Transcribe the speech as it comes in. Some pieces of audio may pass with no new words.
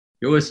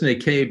You're listening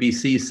to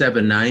KBC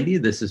 790.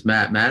 This is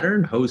Matt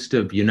Matern, host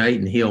of Unite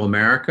and Heal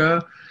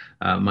America.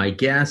 My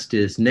guest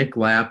is Nick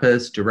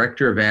Lapis,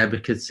 Director of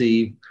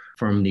Advocacy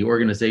from the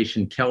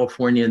organization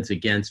Californians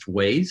Against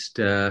Waste.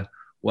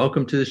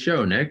 Welcome to the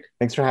show, Nick.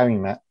 Thanks for having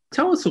me, Matt.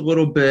 Tell us a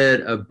little bit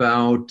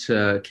about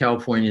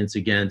Californians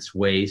Against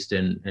Waste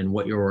and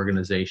what your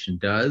organization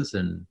does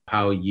and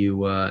how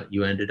you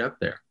ended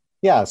up there.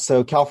 Yeah,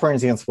 so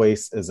Californians Against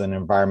Waste is an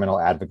environmental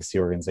advocacy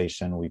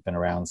organization. We've been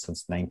around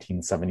since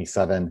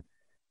 1977.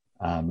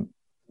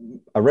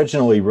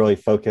 Originally really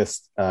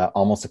focused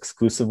almost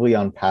exclusively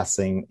on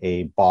passing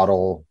a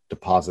bottle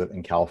deposit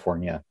in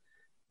California.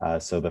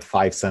 So the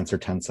 5 cents or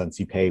 10 cents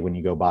you pay when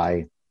you go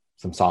buy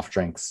some soft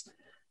drinks,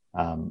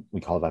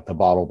 we call that the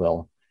bottle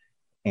bill.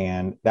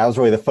 And that was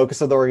really the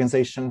focus of the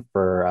organization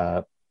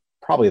for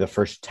probably the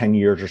first 10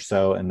 years or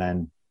so. And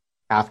then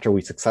after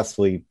we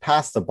successfully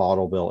passed the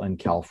bottle bill in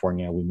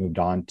California, we moved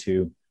on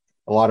to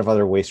a lot of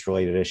other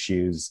waste-related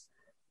issues,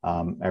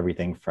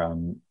 everything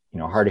from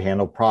hard to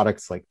handle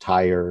products like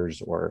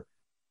tires or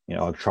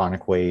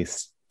electronic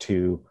waste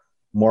to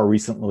more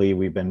recently,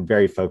 we've been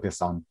very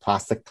focused on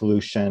plastic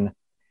pollution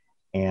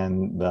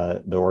and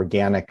the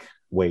organic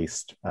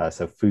waste,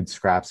 so food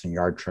scraps and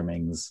yard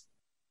trimmings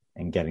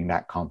and getting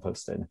that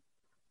composted.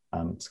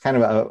 It's kind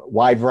of a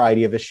wide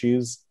variety of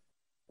issues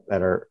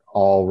that are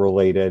all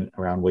related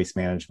around waste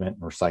management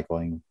and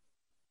recycling.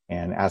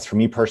 And as for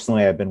me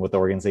personally, I've been with the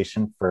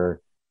organization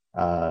for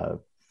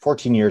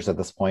 14 years at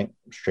this point,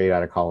 straight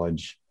out of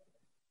college.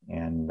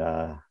 And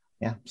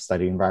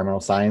studied environmental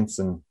science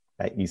and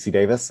at UC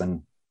Davis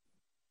and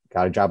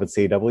got a job at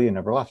CAW and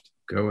never left.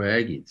 Go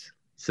Aggies.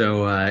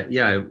 So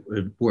I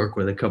work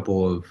with a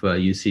couple of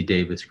UC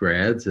Davis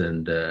grads,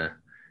 and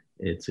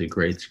it's a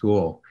great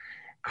school.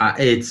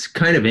 It's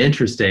kind of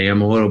interesting.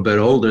 I'm a little bit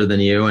older than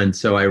you, and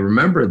so I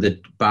remember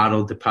the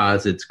bottle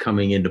deposits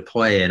coming into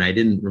play, and I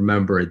didn't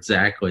remember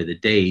exactly the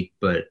date,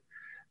 but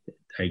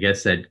I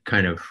guess that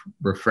kind of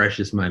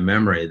refreshes my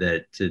memory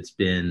that it's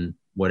been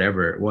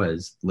whatever it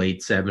was,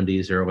 late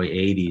 70s, early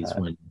 80s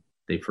when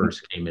they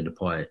first came into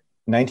play.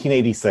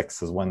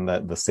 1986 is when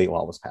the state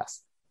law was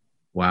passed.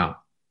 Wow.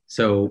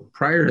 So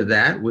prior to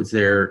that, was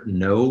there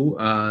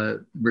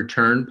no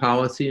return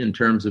policy in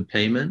terms of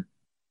payment?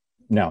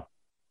 No.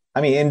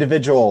 I mean,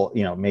 individual,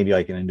 maybe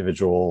like an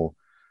individual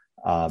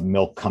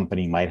milk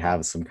company might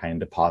have some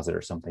kind of deposit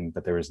or something,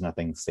 but there was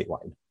nothing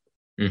statewide.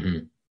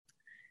 Mm-hmm.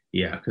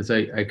 Yeah, because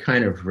I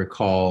kind of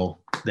recall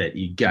that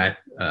you got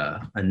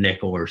a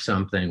nickel or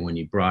something when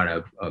you brought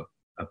a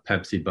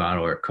Pepsi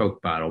bottle or a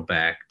Coke bottle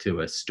back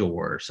to a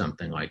store or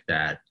something like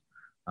that.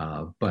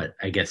 But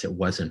I guess it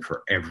wasn't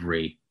for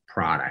every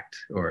product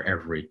or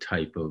every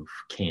type of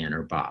can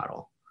or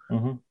bottle.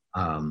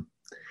 Mm-hmm.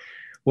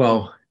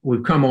 Well,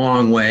 we've come a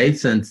long way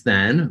since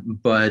then,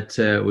 but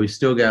we've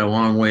still got a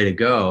long way to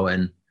go.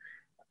 And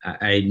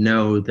I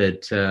know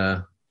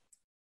that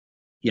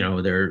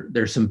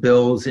there's some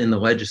bills in the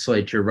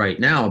legislature right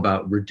now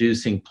about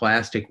reducing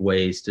plastic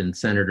waste, and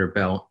Senator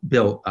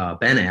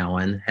Ben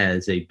Allen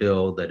has a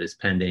bill that is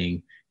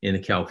pending in the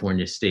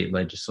California state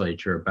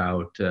legislature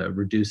about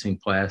reducing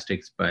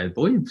plastics by, I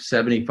believe,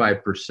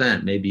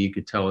 75%. Maybe you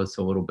could tell us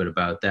a little bit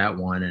about that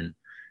one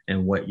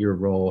and what your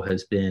role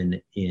has been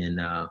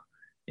in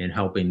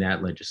helping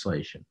that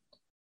legislation.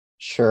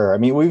 Sure. I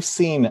mean, we've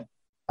seen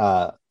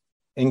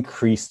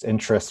increased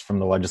interest from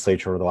the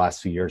legislature over the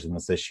last few years in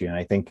this issue, and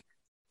I think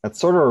that's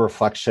sort of a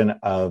reflection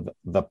of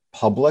the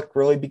public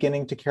really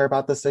beginning to care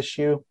about this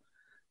issue.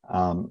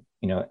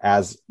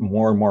 As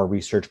more and more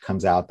research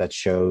comes out that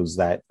shows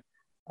that,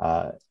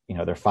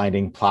 they're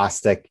finding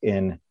plastic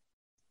in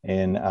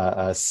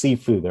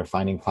seafood, they're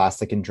finding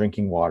plastic in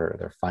drinking water,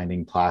 they're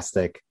finding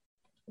plastic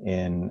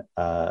in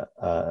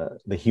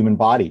the human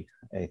body.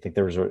 I think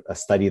there was a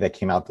study that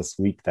came out this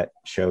week that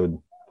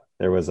showed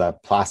there was a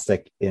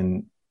plastic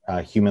in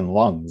human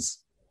lungs.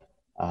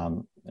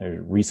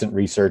 There's recent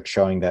research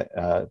showing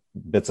that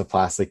bits of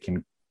plastic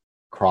can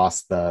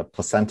cross the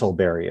placental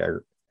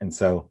barrier. And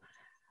so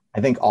I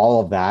think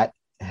all of that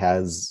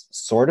has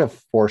sort of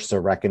forced a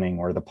reckoning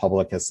where the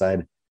public has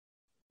said,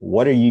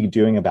 what are you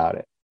doing about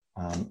it?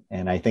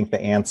 And I think the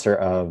answer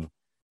of,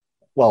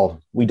 well,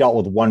 we dealt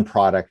with one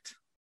product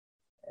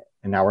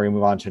and now we're going to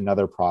move on to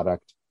another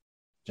product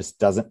just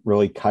doesn't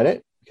really cut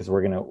it, because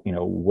we're going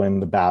to, win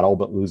the battle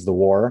but lose the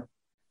war.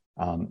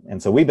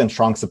 And so we've been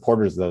strong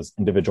supporters of those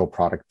individual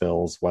product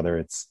bills, whether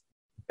it's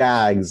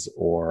bags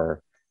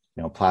or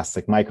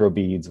plastic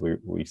microbeads.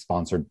 We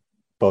sponsored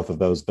both of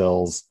those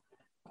bills,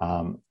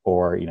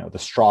 or the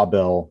straw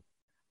bill.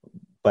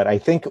 But I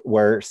think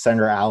where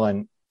Senator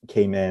Allen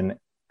came in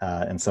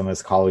and some of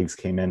his colleagues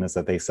came in is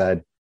that they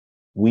said,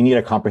 we need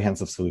a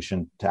comprehensive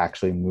solution to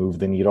actually move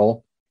the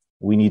needle.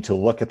 We need to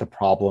look at the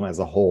problem as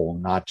a whole,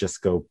 not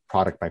just go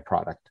product by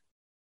product.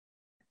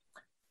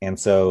 And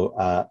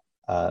so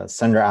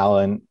Senator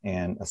Allen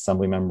and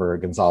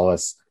Assemblymember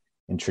Gonzalez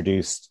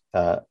introduced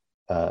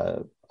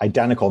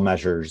identical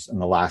measures in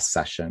the last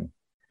session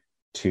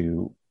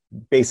to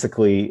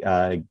basically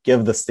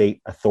give the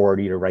state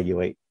authority to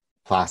regulate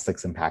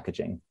plastics and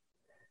packaging.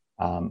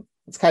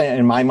 It's kind of,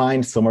 in my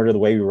mind, similar to the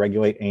way we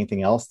regulate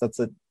anything else that's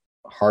a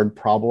hard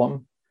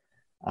problem.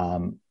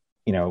 When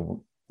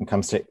it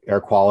comes to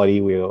air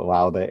quality, we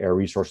allow the Air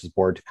Resources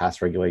Board to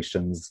pass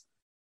regulations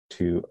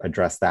to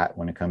address that.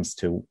 When it comes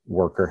to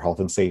worker health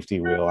and safety,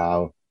 we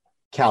allow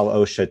Cal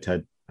OSHA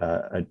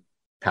to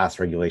pass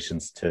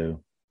regulations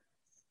to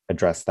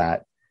address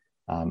that.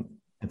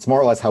 It's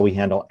more or less how we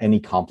handle any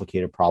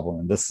complicated problem,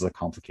 and this is a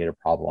complicated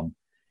problem.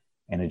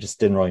 And it just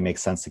didn't really make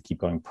sense to keep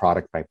going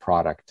product by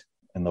product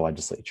in the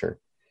legislature.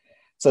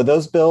 So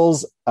those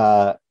bills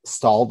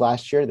stalled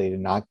last year. They did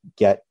not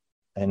get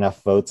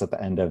enough votes at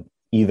the end of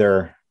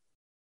either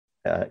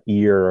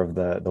year of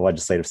the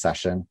legislative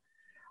session.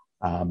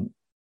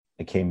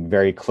 It came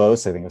very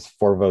close. I think it was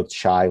 4 votes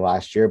shy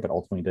last year, but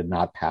ultimately did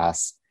not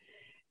pass.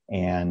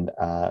 And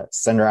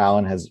Senator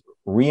Allen has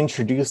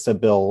reintroduced a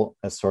bill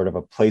as sort of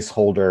a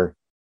placeholder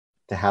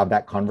to have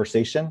that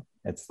conversation.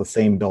 It's the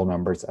same bill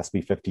number, it's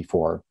SB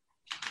 54.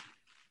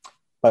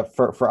 But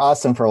for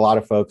us and for a lot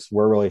of folks,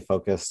 we're really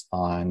focused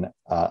on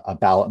a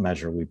ballot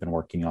measure we've been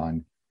working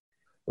on,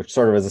 which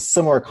sort of is a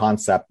similar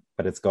concept,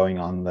 but it's going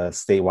on the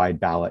statewide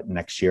ballot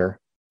next year.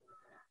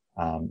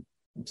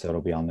 So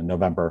it'll be on the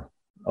November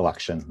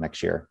election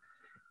next year.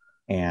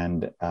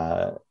 And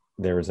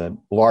there was a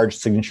large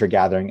signature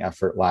gathering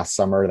effort last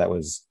summer that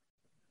was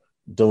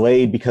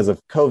delayed because of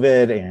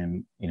COVID,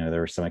 and there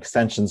were some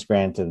extensions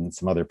granted and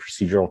some other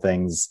procedural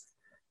things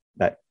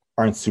that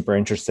aren't super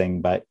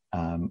interesting, but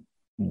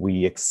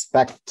we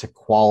expect to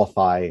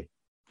qualify,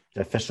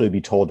 to officially be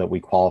told that we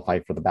qualify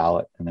for the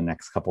ballot in the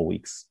next couple of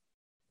weeks.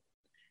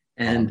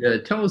 And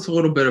tell us a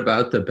little bit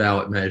about the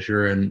ballot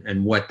measure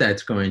and what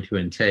that's going to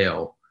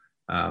entail.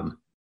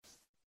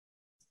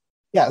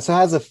 Yeah, so it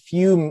has a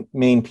few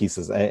main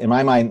pieces. In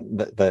my mind,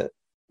 the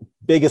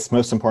biggest,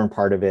 most important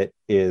part of it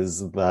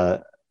is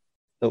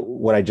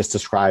what I just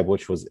described,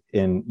 which was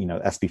in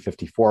SB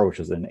 54, which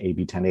was in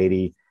AB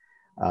 1080.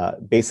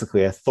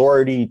 Basically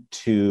authority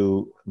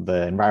to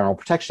the Environmental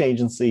Protection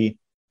Agency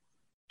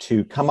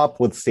to come up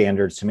with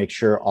standards to make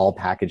sure all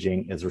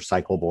packaging is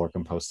recyclable or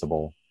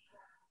compostable.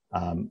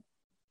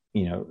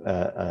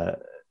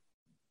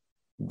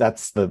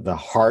 That's the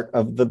heart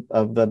of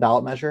the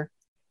ballot measure.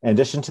 In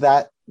addition to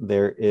that,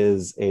 there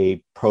is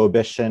a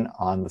prohibition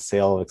on the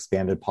sale of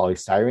expanded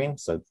polystyrene,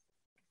 so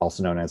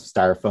also known as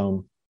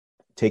styrofoam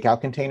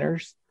takeout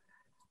containers.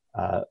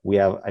 We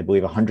have, I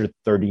believe,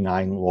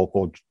 139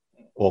 local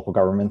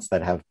governments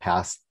that have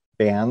passed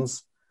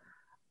bans,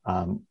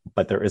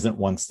 but there isn't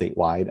one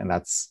statewide. And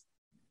that's,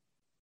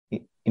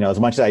 as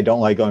much as I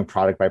don't like going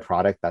product by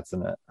product, that's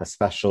an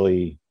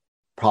especially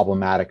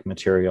problematic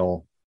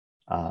material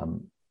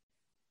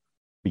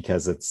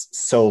because it's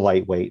so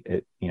lightweight.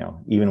 It,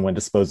 even when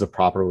disposed of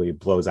properly, it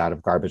blows out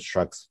of garbage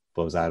trucks,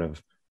 blows out of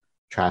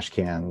trash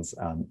cans,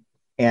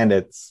 and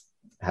it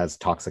has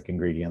toxic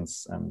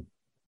ingredients.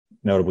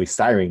 Notably,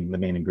 styrene, the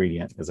main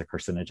ingredient, is a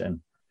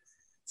carcinogen.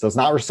 So it's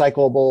not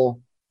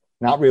recyclable,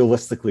 not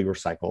realistically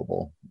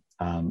recyclable.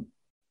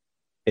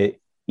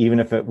 Even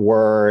if it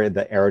were,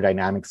 the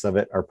aerodynamics of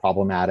it are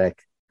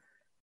problematic,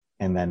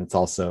 and then it's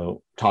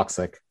also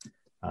toxic.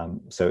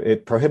 So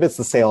it prohibits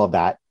the sale of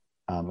that,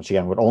 which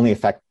again would only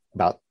affect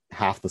about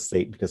half the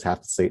state, because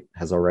half the state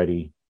has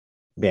already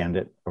banned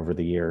it over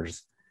the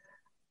years.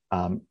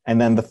 And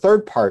then the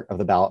third part of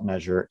the ballot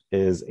measure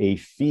is a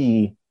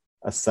fee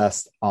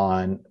assessed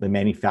on the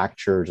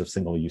manufacturers of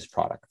single-use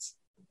products.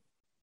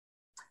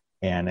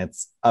 And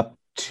it's up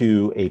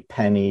to a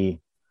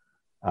penny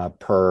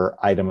per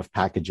item of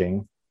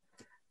packaging.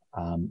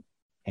 And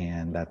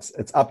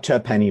it's up to a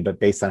penny, but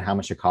based on how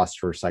much it costs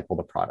to recycle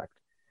the product.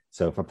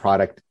 So if a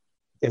product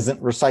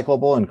isn't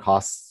recyclable and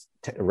costs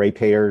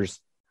ratepayers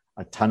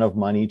a ton of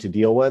money to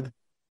deal with,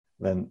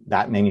 then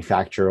that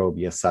manufacturer will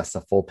be assessed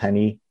a full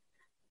penny.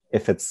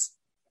 If it's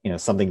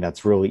something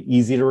that's really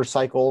easy to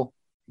recycle,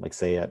 like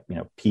say a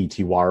PET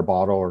water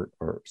bottle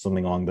or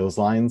something along those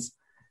lines,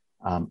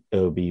 it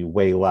would be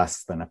way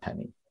less than a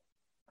penny.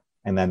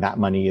 And then that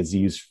money is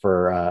used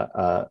for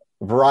a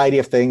variety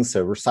of things.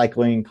 So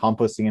recycling,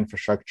 composting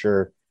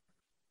infrastructure,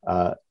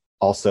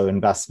 also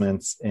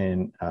investments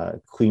in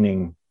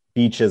cleaning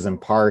beaches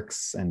and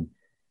parks, and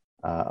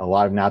a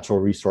lot of natural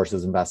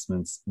resources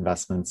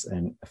investments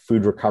in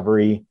food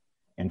recovery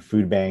and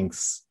food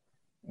banks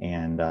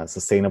and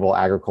sustainable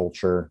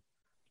agriculture.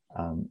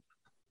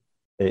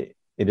 It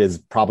is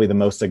probably the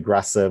most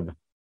aggressive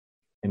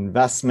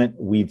investment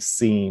we've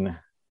seen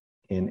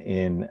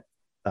in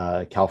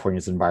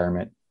California's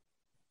environment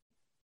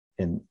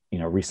in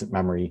recent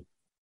memory,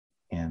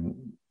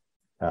 and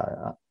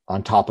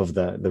on top of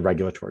the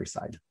regulatory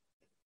side.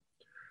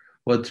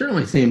 Well, it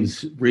certainly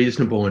seems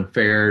reasonable and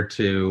fair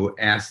to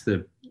ask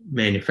the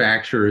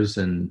manufacturers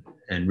and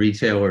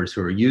retailers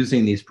who are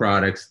using these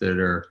products that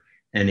are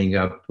ending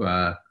up,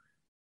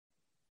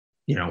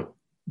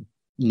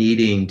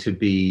 needing to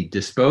be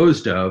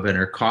disposed of and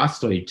are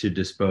costly to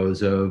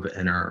dispose of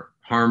and are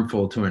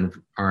harmful to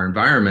our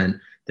environment,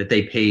 that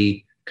they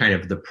pay kind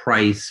of the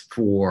price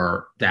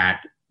for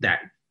that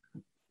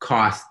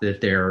cost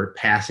that they're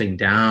passing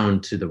down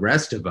to the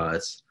rest of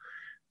us.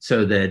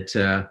 so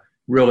that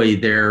really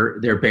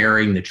they're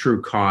bearing the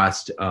true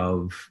cost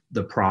of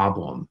the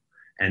problem,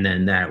 and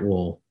then that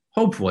will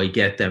hopefully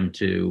get them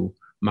to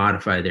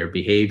modify their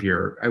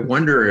behavior. I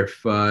wonder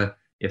if the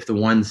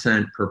 1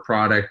 cent per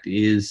product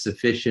is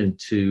sufficient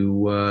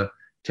to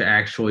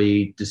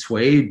actually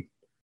dissuade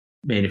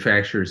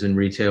manufacturers and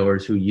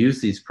retailers who use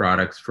these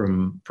products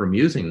from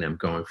using them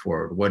going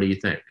forward. What do you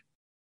think?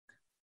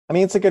 I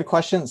mean, it's a good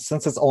question.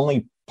 Since it's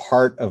only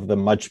part of the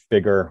much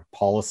bigger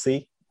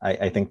policy,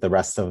 I think the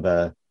rest of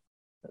the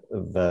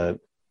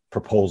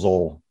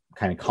proposal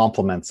kind of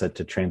complements it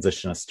to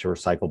transition us to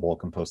recyclable,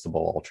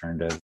 compostable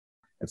alternative.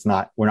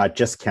 We're not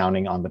just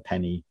counting on the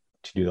penny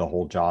to do the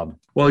whole job.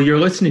 Well, you're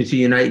listening to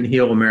Unite and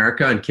Heal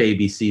America on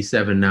KBC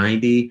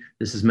 790.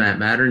 This is Matt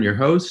Matern, your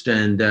host,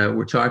 and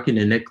we're talking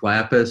to Nick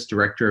Lapis,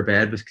 Director of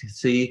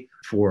Advocacy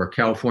for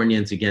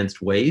Californians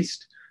Against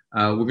Waste.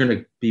 We're going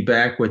to be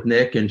back with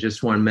Nick in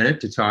just 1 minute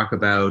to talk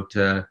about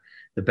the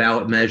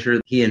ballot measure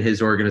he and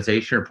his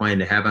organization are planning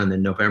to have on the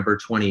November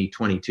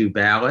 2022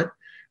 ballot,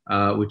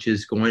 which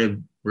is going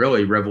to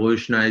really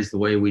revolutionize the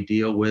way we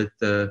deal with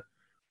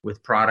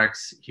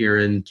products here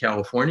in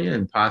California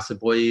and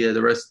possibly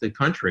the rest of the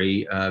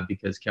country,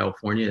 because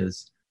California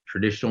has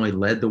traditionally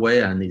led the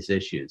way on these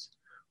issues.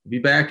 We'll be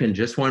back in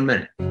just 1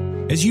 minute.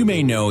 As you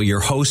may know, your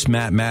host,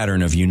 Matt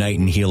Matern of Unite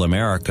and Heal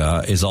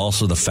America, is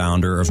also the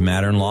founder of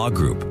Matern Law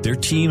Group. Their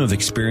team of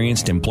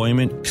experienced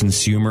employment,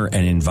 consumer,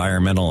 and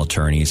environmental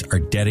attorneys are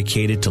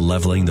dedicated to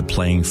leveling the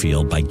playing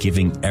field by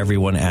giving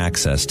everyone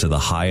access to the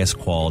highest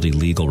quality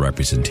legal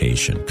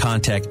representation.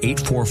 Contact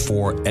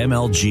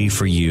 844-MLG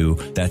for you.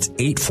 That's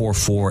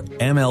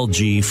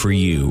 844-MLG for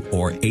you,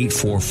 or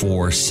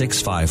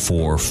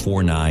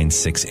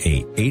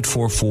 844-654-4968.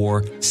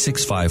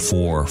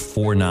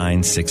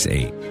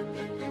 844-654-4968.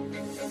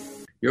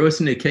 You're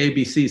listening to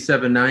KBC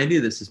 790.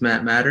 This is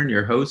Matt Matern,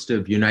 your host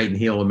of Unite and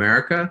Heal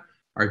America.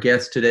 Our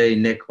guest today,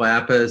 Nick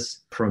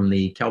Lapis from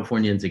the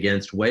Californians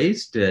Against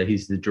Waste.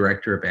 He's the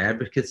Director of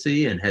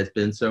Advocacy and has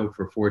been so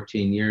for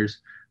 14 years.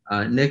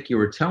 Nick, you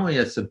were telling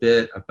us a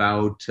bit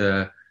about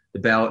the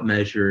ballot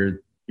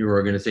measure your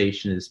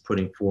organization is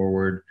putting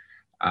forward.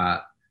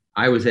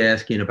 I was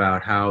asking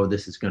about how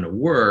this is going to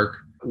work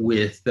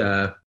with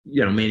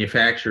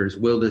manufacturers.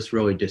 Will this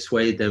really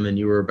dissuade them? And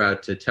you were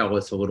about to tell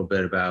us a little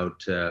bit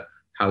about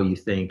how you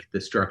think the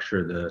structure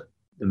of the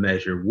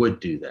measure would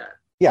do that.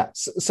 Yeah,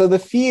 so the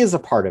fee is a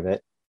part of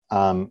it.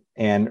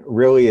 And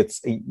really,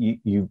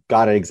 you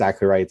got it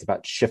exactly right. It's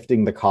about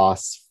shifting the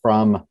costs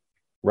from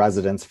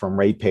residents, from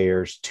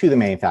ratepayers to the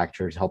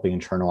manufacturers, helping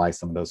internalize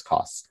some of those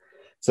costs.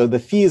 So the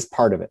fee is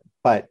part of it.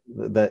 But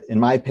in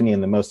my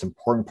opinion, the most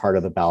important part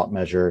of the ballot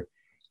measure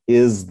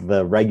is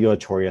the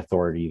regulatory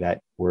authority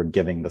that we're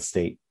giving the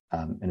state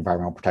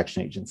Environmental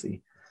Protection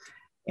Agency.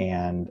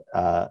 And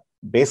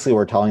basically,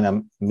 we're telling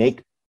them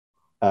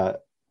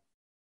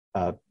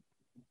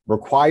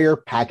require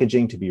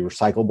packaging to be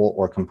recyclable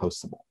or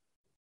compostable.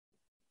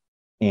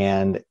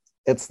 And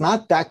it's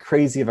not that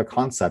crazy of a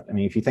concept. I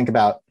mean, if you think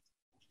about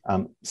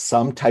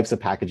some types of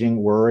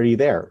packaging, we're already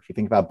there. If you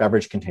think about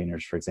beverage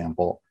containers, for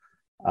example,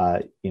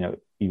 you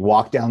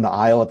walk down the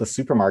aisle at the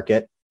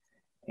supermarket,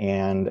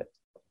 and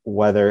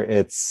whether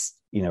it's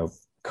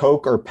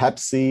Coke or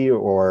Pepsi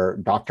or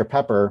Dr.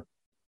 Pepper,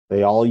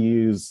 they all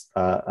use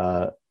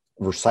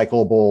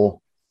recyclable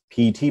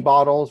PET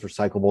bottles,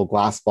 recyclable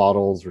glass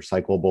bottles,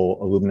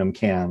 recyclable aluminum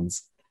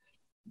cans.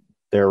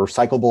 They're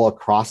recyclable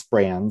across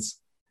brands.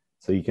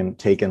 So you can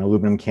take an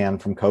aluminum can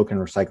from Coke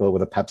and recycle it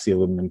with a Pepsi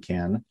aluminum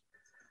can.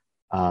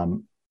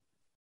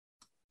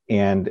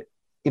 And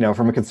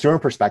from a consumer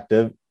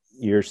perspective,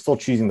 you're still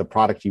choosing the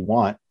product you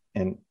want,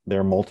 and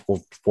there are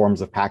multiple forms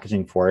of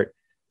packaging for it,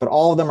 but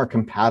all of them are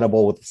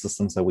compatible with the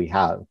systems that we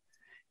have.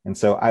 And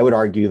so I would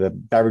argue the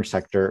beverage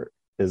sector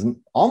is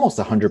almost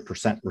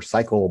 100%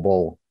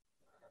 recyclable.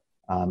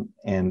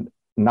 And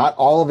not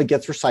all of it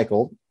gets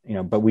recycled,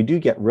 but we do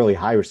get really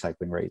high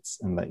recycling rates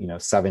in the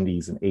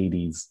 70s and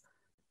 80s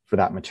for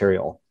that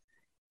material.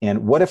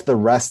 And what if the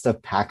rest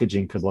of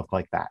packaging could look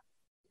like that?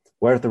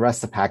 What if the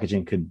rest of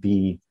packaging could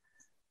be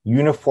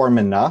uniform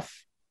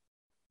enough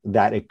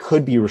that it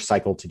could be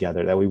recycled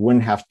together, that we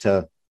wouldn't have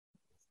to,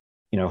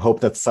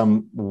 hope that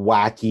some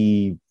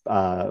wacky,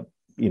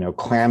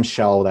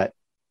 clamshell that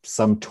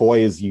some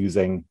toy is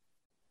using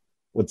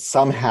would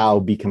somehow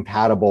be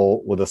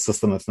compatible with a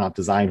system that's not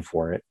designed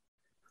for it?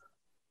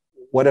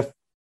 What if,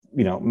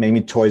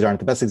 maybe toys aren't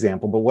the best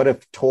example, but what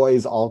if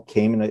toys all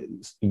came in a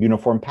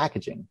uniform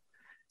packaging?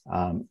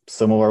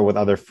 Similar with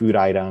other food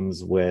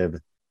items,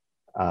 with,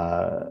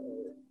 other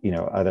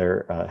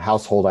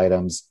household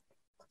items.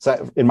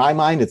 So in my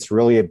mind, it's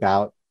really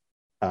about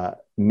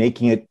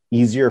making it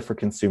easier for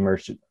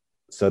consumers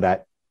so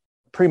that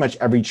pretty much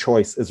every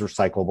choice is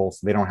recyclable,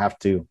 so they don't have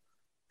to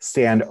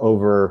stand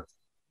over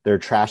their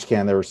trash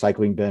can, their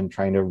recycling bin,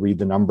 trying to read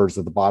the numbers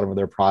at the bottom of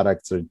their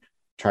products, or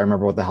try to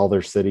remember what the hell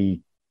their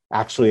city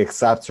actually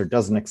accepts or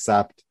doesn't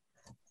accept.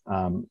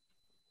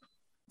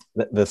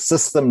 The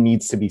system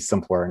needs to be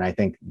simpler. And I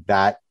think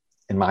that,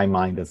 in my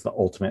mind, is the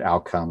ultimate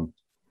outcome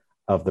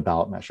of the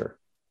ballot measure.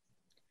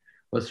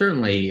 Well,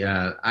 certainly,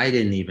 I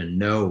didn't even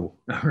know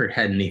or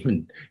hadn't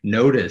even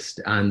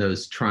noticed on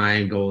those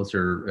triangles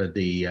or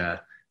the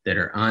that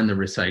are on the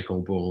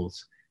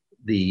recyclables,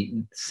 the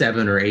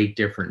 7 or 8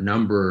 different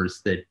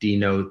numbers that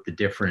denote the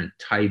different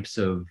types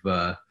of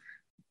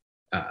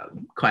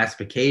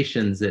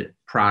classifications that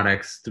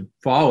products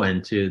fall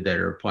into that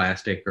are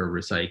plastic or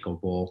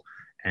recyclable.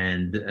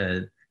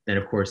 And then,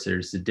 of course,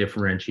 there's the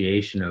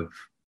differentiation of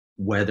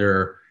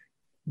whether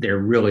they're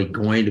really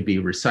going to be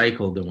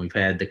recycled. And we've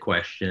had the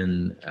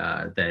question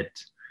that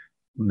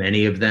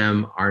many of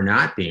them are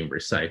not being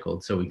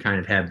recycled. So we kind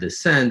of have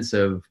this sense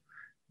of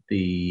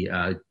the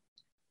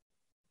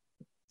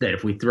that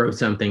if we throw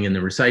something in the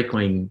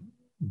recycling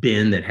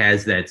bin that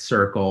has that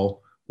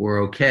circle,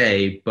 we're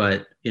okay.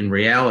 But in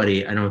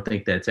reality, I don't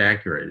think that's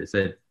accurate. Is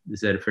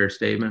that a fair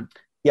statement?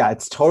 Yeah,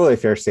 it's totally a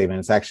fair statement.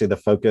 It's actually the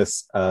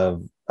focus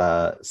of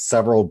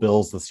several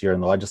bills this year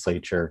in the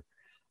legislature.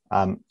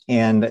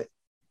 And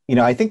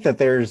I think that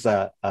there's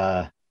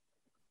a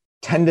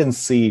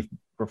tendency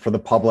for the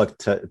public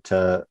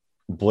to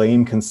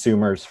blame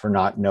consumers for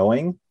not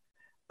knowing,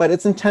 but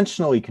it's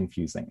intentionally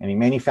confusing. I mean,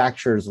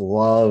 manufacturers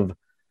love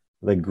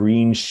the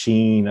green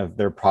sheen of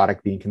their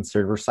product being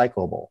considered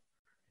recyclable.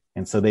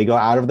 And so they go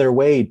out of their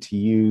way to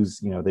use,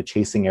 the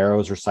chasing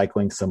arrows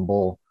recycling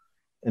symbol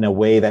in a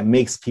way that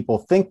makes people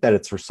think that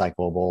it's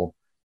recyclable,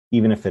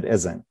 even if it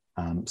isn't.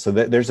 So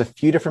there's a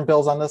few different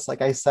bills on this,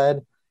 like I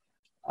said.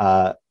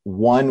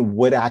 One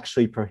would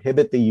actually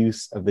prohibit the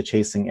use of the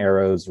chasing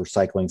arrows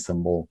recycling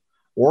symbol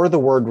or the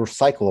word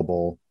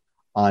recyclable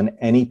on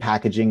any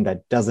packaging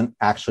that doesn't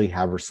actually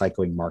have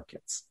recycling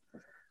markets.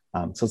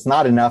 So it's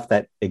not enough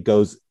that it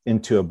goes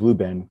into a blue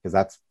bin, because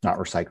that's not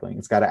recycling.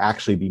 It's got to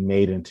actually be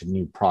made into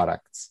new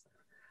products.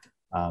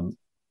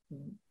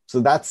 So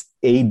that's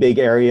a big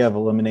area of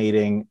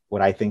eliminating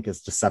what I think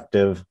is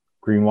deceptive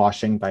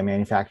greenwashing by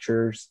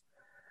manufacturers.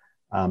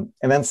 And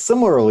then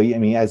similarly, I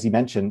mean, as you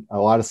mentioned, a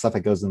lot of stuff that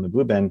goes in the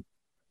blue bin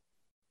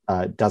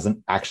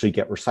doesn't actually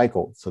get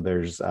recycled. So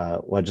there's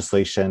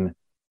legislation.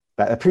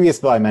 A previous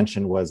bill I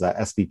mentioned was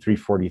SB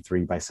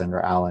 343 by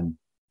Senator Allen.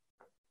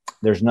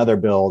 There's another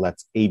bill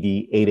that's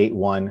AB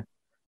 881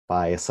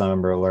 by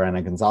Assemblymember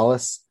Lorena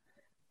Gonzalez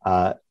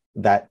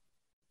that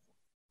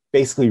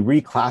basically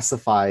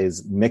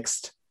reclassifies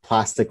mixed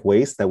plastic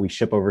waste that we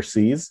ship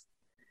overseas,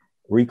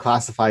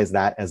 reclassifies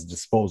that as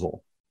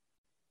disposal.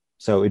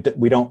 So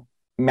we don't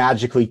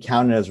magically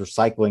count it as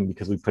recycling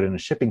because we put it in a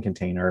shipping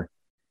container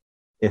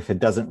if it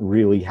doesn't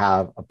really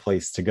have a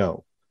place to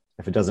go,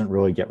 if it doesn't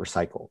really get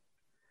recycled.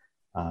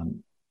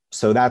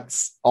 So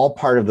that's all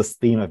part of this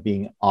theme of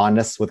being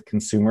honest with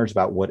consumers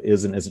about what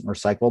is and isn't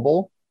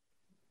recyclable,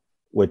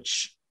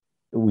 which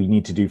we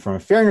need to do from a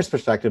fairness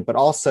perspective, but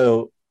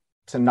also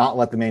to not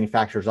let the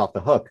manufacturers off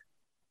the hook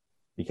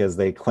because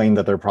they claim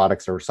that their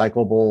products are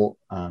recyclable,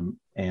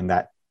 and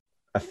that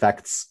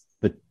affects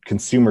the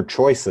consumer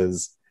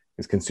choices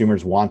because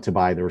consumers want to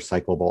buy the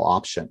recyclable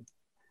option.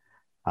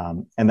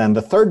 And then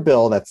the third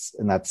bill that's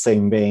in that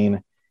same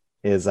vein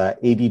is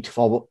AB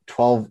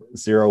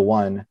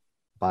 1201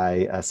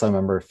 by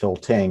Assemblymember Phil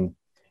Ting,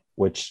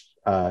 which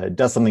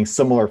does something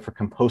similar for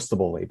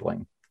compostable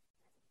labeling.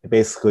 It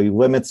basically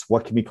limits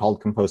what can be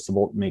called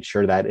compostable to make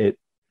sure that it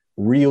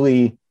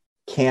really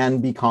can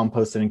be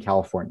composted in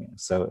California.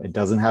 So it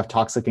doesn't have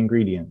toxic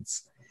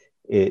ingredients.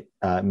 It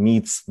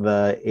meets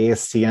the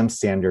ASTM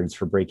standards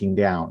for breaking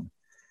down.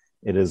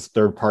 It is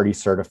third-party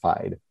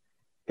certified.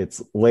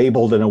 It's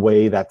labeled in a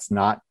way that's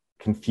not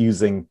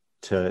confusing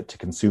to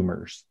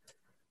consumers.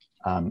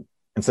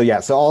 And so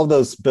all of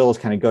those bills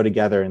kind of go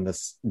together in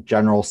this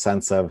general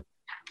sense of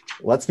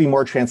let's be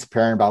more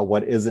transparent about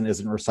what is and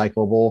isn't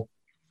recyclable,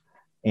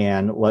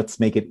 and let's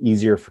make it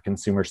easier for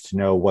consumers to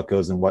know what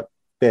goes in what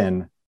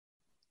bin,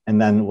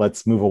 and then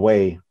let's move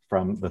away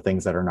from the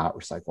things that are not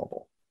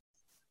recyclable.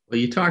 Well,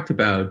 you talked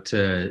about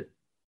a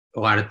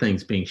lot of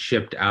things being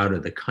shipped out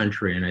of the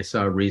country, and I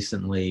saw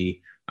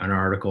recently an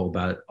article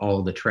about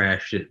all the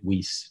trash that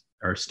we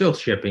are still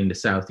shipping to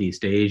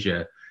Southeast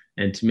Asia,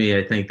 and to me,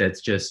 I think that's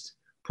just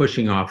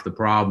pushing off the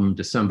problem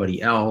to somebody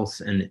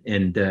else and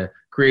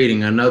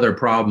creating another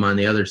problem on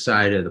the other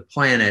side of the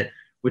planet,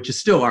 which is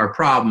still our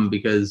problem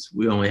because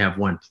we only have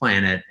one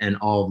planet, and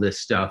all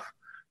this stuff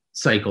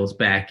cycles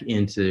back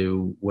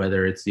into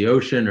whether it's the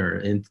ocean or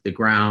into the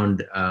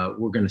ground.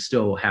 We're going to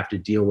still have to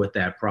deal with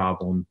that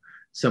problem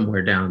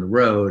somewhere down the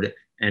road.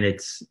 And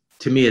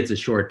to me, it's a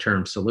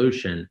short-term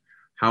solution.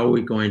 How are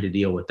we going to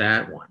deal with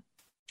that one?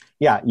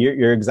 Yeah,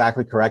 you're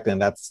exactly correct.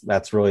 And that's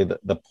really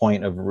the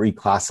point of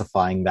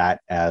reclassifying that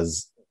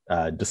as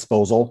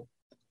disposal.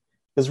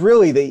 Because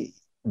really,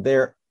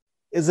 there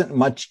isn't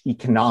much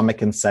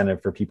economic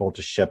incentive for people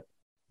to ship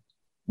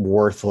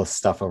worthless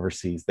stuff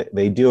overseas.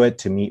 They do it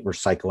to meet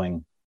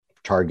recycling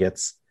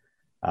targets.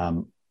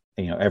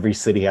 Every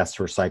city has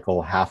to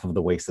recycle half of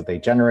the waste that they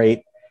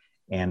generate,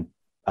 and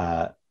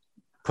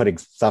putting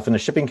stuff in a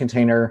shipping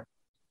container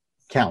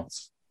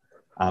counts.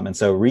 And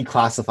so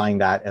reclassifying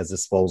that as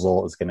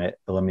disposal is going to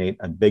eliminate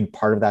a big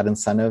part of that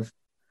incentive.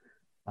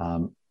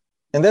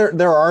 And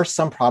there are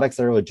some products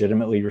that are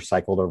legitimately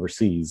recycled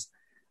overseas,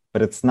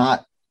 but it's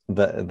not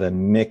the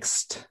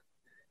mixed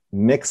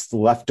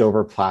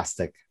leftover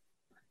plastic.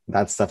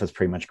 That stuff is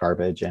pretty much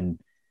garbage. And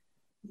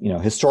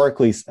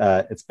historically,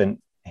 it's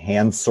been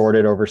hand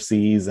sorted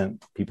overseas, and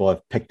people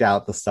have picked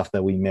out the stuff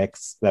that we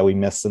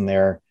miss in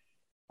there.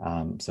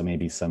 So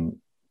maybe some,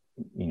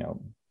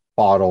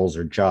 bottles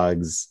or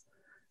jugs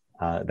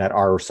that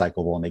are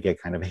recyclable, and they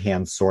get kind of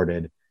hand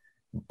sorted,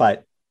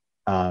 but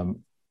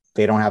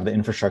they don't have the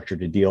infrastructure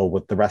to deal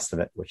with the rest of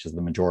it, which is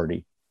the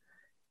majority.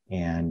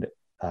 And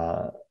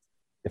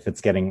if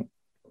it's getting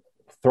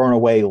thrown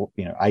away,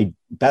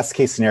 best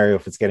case scenario,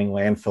 if it's getting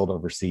landfilled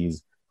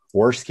overseas,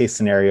 worst case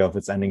scenario, if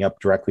it's ending up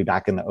directly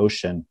back in the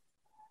ocean,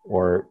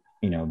 or,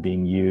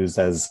 being used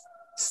as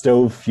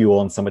stove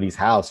fuel in somebody's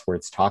house where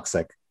it's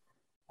toxic.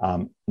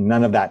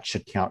 None of that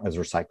should count as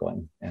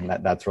recycling. And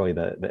that's really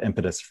the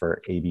impetus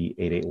for AB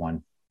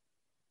 881.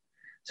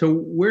 So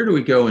where do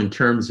we go in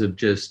terms of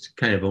just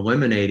kind of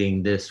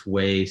eliminating this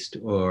waste,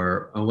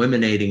 or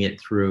eliminating it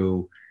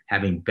through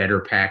having better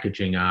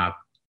packaging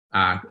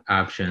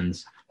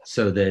options,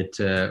 so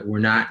that we're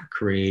not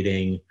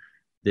creating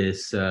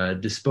this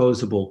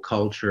disposable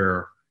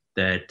culture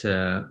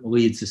that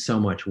leads to so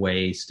much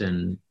waste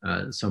and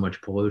so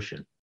much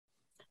pollution?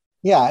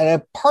 Yeah,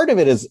 and a part of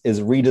it is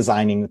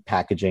redesigning the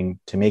packaging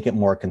to make it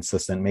more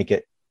consistent, make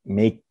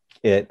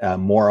it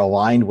more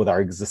aligned with our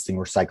existing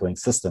recycling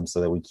system, so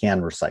that we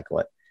can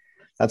recycle it.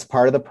 That's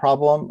part of the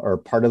problem, or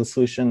part of the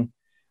solution.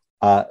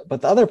 But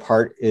the other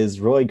part is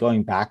really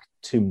going back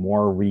to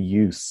more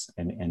reuse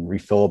and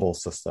refillable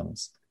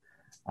systems.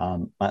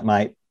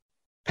 My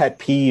pet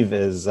peeve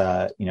is,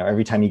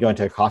 every time you go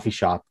into a coffee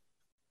shop,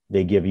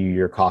 they give you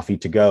your coffee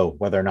to go,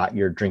 whether or not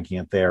you're drinking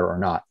it there or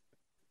not.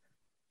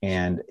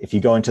 And if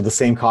you go into the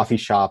same coffee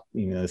shop,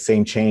 the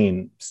same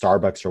chain,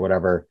 Starbucks or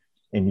whatever,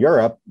 in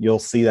Europe, you'll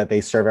see that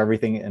they serve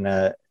everything in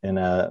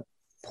a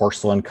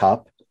porcelain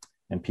cup,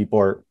 and people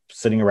are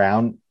sitting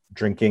around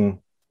drinking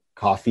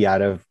coffee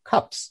out of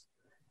cups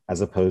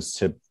as opposed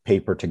to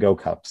paper to go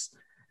cups.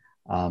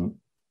 And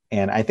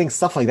I think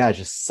stuff like that is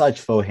just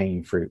such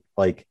low-hanging fruit.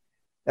 Like,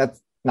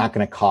 that's not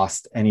going to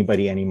cost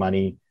anybody any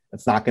money.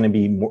 It's not going to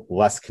be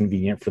less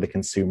convenient for the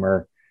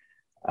consumer.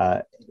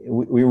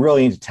 We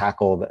really need to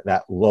tackle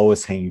that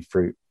lowest hanging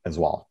fruit as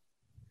well.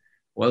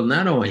 Well,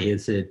 not only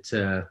is it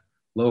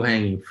low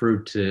hanging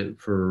fruit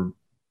for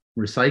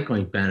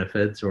recycling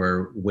benefits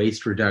or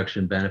waste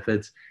reduction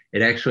benefits,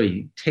 it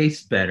actually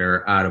tastes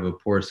better out of a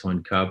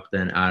porcelain cup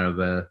than out of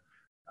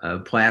a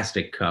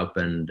plastic cup.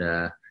 And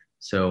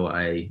so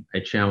I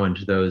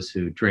challenge those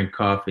who drink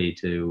coffee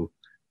to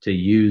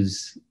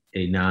use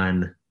a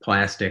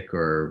non-plastic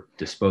or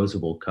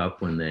disposable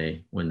cup when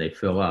they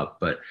fill up.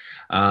 But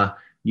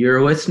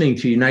you're listening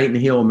to Unite and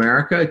Heal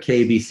America,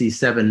 KBC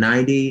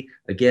 790.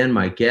 Again,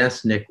 my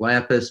guest, Nick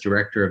Lapis,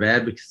 Director of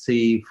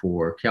Advocacy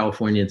for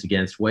Californians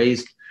Against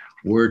Waste.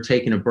 We're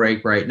taking a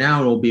break right now,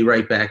 and we'll be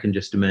right back in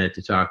just a minute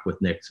to talk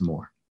with Nick some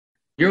more.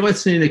 You're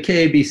listening to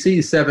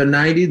KBC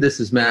 790.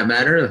 This is Matt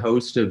Matern, the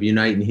host of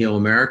Unite and Heal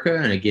America.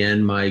 And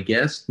again, my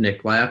guest,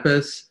 Nick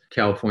Lapis,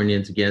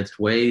 Californians Against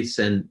Waste.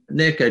 And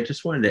Nick, I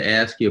just wanted to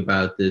ask you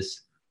about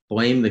this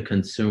blame the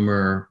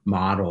consumer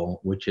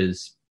model, which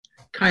has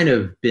kind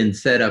of been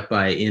set up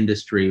by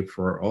industry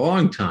for a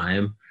long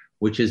time,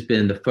 which has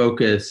been the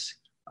focus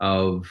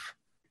of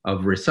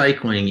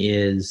recycling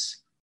is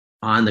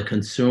on the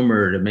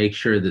consumer, to make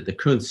sure that the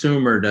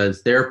consumer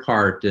does their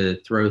part to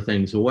throw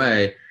things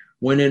away,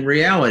 when in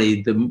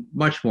reality, the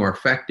much more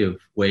effective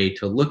way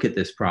to look at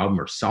this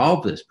problem or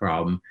solve this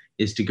problem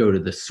is to go to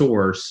the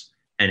source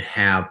and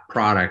have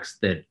products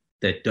that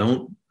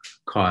don't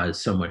cause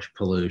so much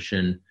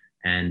pollution,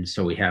 and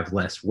so we have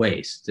less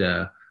waste.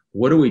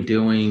 What are we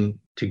doing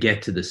to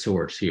get to the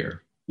source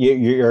here?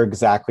 You're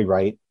exactly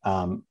right.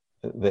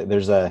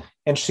 There's an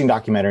interesting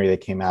documentary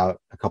that came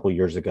out a couple of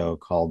years ago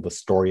called The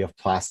Story of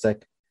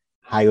Plastic.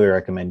 Highly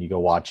recommend you go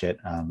watch it.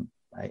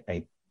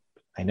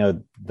 I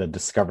know the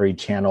Discovery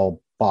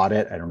Channel bought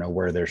it. I don't know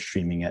where they're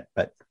streaming it,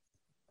 but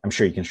I'm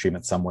sure you can stream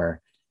it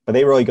somewhere. But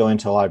they really go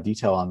into a lot of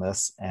detail on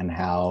this, and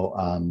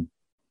how,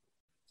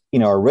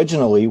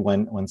 originally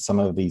when some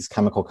of these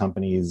chemical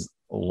companies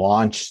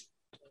launched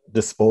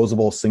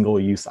disposable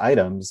single-use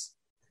items,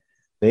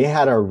 they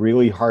had a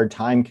really hard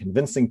time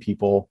convincing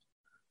people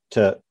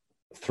to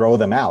throw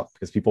them out,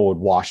 because people would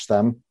wash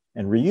them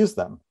and reuse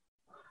them.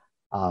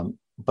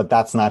 But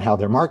that's not how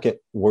their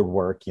market would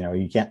work.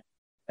 You can't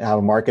have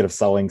a market of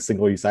selling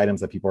single-use items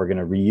that people are going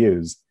to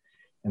reuse.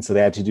 And so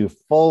they had to do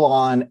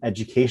full-on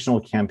educational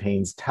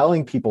campaigns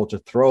telling people to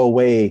throw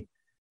away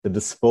the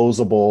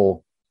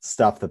disposable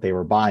stuff that they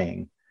were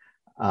buying.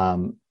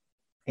 And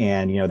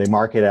they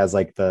market it as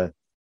like the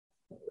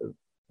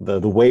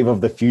wave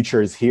of the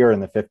future is here in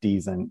the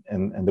 50s,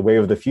 and the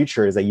wave of the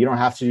future is that you don't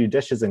have to do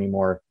dishes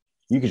anymore.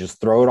 You could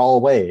just throw it all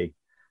away.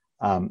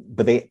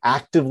 But they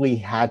actively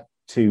had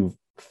to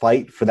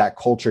fight for that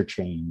culture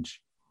change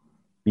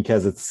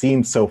because it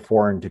seemed so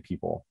foreign to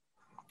people.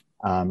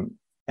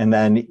 And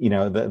then,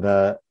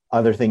 the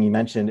other thing you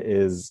mentioned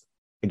is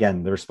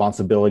again, the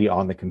responsibility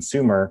on the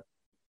consumer.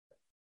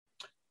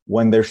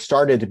 When there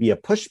started to be a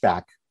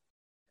pushback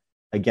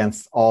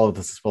against all of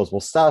this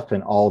disposable stuff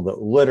and all the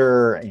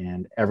litter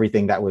and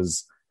everything that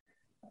was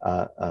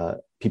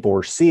people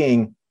were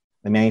seeing,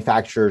 the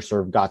manufacturers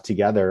sort of got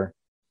together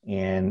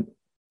and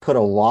put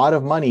a lot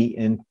of money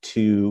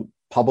into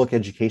public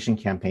education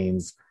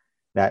campaigns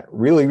that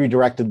really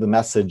redirected the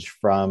message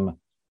from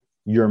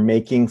you're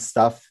making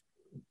stuff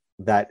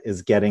that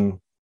is getting,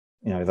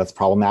 that's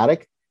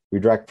problematic,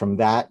 redirect from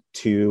that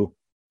to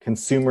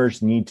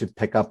consumers need to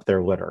pick up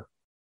their litter.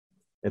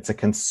 It's a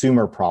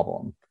consumer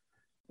problem.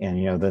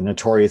 And, the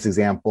notorious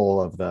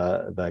example of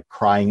the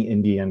crying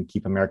Indian,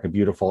 Keep America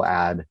Beautiful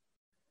ad,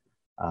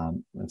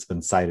 it's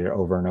been cited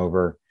over and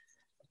over,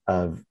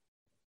 of,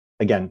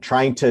 again,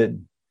 trying to,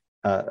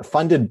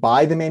 funded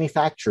by the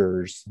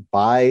manufacturers,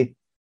 by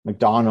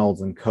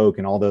McDonald's and Coke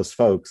and all those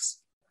folks,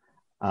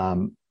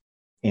 and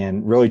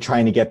really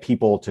trying to get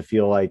people to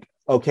feel like,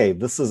 okay,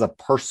 this is a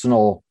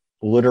personal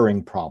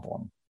littering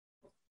problem.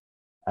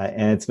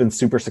 And it's been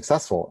super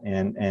successful.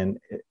 And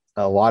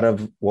a lot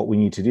of what we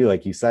need to do,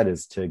 like you said,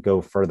 is to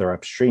go further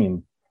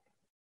upstream,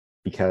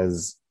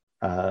 because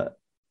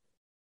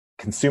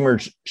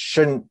consumers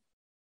shouldn't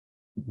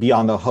be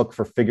on the hook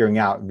for figuring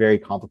out very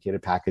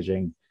complicated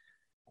packaging,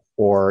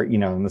 or,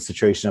 in the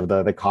situation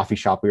of the coffee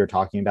shop we were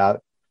talking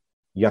about,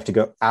 you have to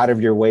go out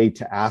of your way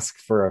to ask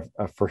for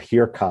a for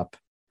here cup.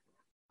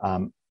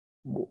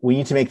 We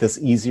need to make this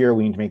easier.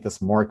 We need to make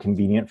this more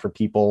convenient for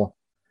people.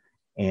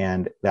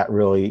 And that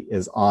really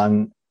is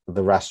on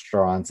the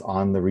restaurants,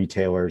 on the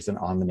retailers, and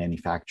on the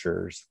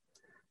manufacturers.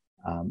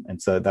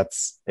 And so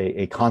that's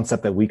a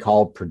concept that we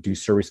call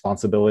producer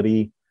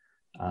responsibility.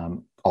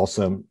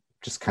 Also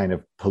just kind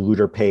of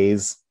polluter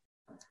pays.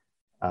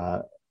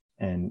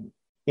 And,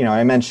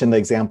 I mentioned the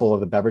example of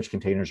the beverage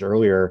containers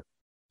earlier.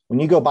 When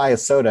you go buy a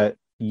soda,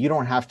 you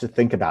don't have to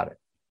think about it.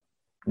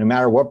 No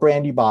matter what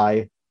brand you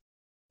buy,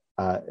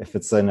 if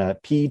it's in a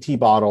PET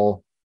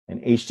bottle,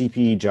 an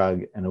HDPE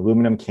jug, an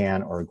aluminum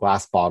can, or a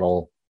glass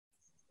bottle,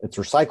 it's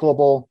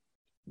recyclable.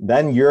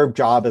 Then your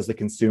job as the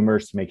consumer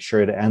is to make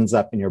sure it ends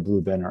up in your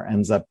blue bin or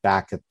ends up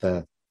back at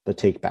the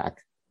take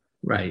back.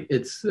 Right.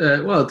 It's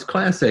it's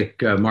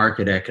classic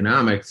market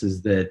economics,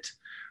 is that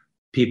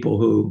people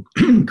who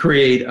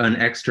create an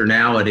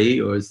externality,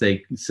 or as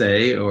they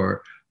say,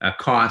 or a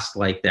cost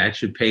like that,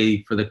 should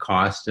pay for the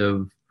cost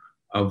of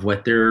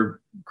what they're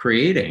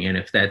creating. And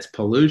if that's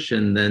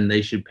pollution, then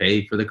they should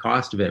pay for the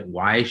cost of it.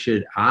 Why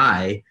should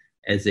I,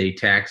 as a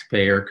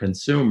taxpayer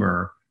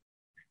consumer,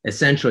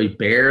 essentially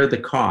bear the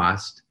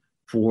cost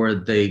for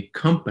the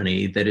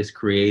company that is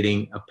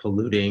creating a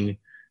polluting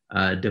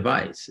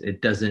device?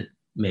 It doesn't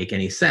make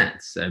any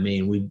sense. I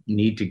mean, we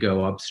need to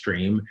go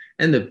upstream,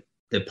 and the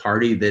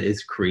party that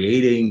is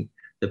creating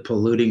the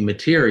polluting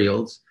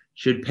materials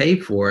should pay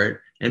for it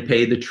and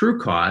pay the true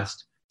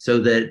cost, so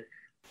that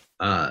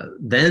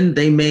then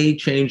they may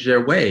change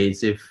their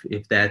ways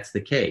if that's the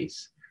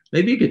case.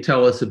 Maybe you could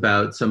tell us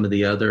about some of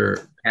the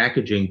other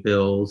packaging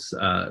bills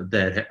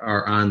that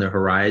are on the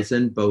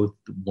horizon, both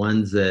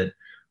ones that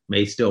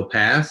may still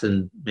pass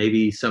and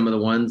maybe some of the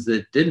ones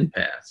that didn't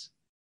pass.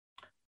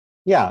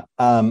 Yeah.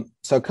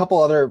 So a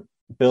couple other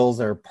bills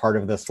that are part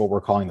of this, what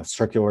we're calling the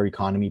circular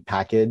economy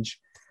package.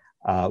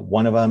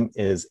 One of them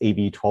is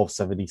AB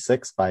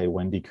 1276 by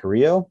Wendy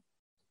Carrillo,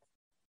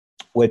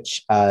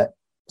 which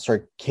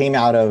sort of came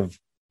out of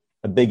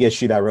a big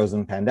issue that arose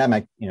in the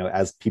pandemic.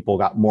 As people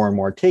got more and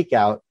more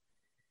takeout,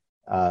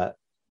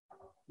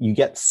 you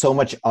get so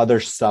much other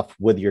stuff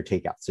with your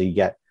takeout. So you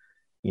get,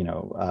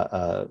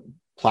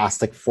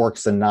 plastic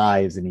forks and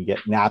knives, and you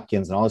get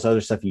napkins and all this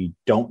other stuff you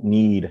don't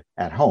need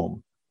at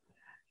home.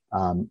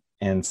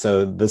 And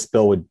so this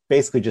bill would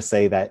basically just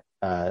say that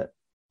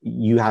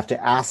you have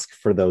to ask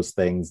for those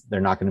things.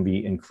 They're not going to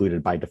be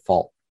included by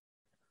default.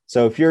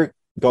 So if you're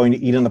going to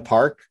eat in the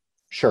park,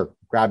 sure,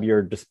 grab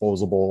your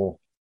disposable,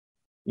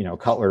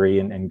 cutlery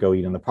and go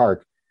eat in the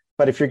park.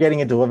 But if you're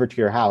getting it delivered to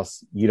your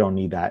house, you don't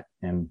need that.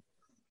 And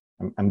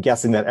I'm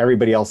guessing that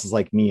everybody else is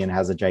like me and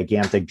has a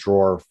gigantic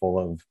drawer full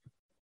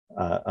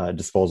of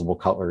disposable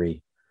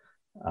cutlery.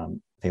 I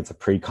think it's a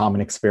pretty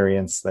common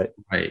experience that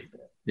right.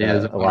 Yeah,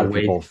 there's a lot of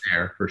people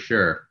there for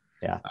sure.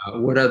 Yeah.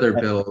 What other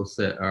bills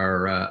that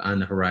are on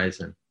the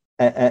horizon?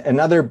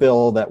 Another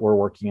bill that we're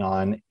working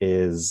on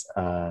is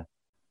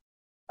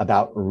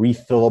about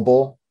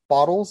refillable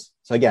bottles.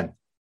 So again,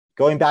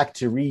 going back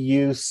to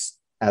reuse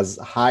as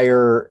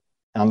higher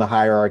on the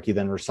hierarchy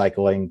than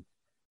recycling,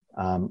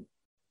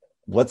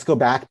 let's go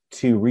back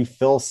to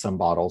refill some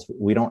bottles.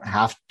 We don't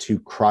have to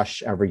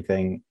crush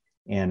everything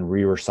and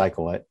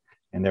re-recycle it.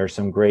 And there are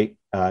some great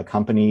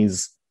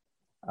companies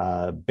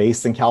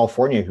based in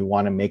California who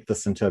want to make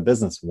this into a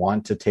business,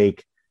 want to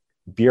take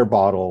beer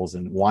bottles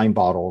and wine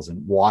bottles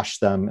and wash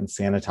them and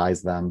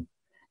sanitize them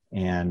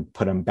and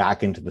put them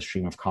back into the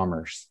stream of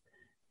commerce.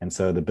 And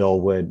so the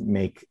bill would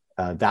make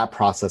that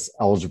process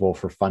eligible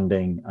for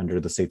funding under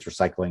the state's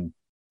recycling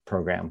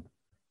program.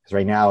 Because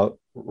right now,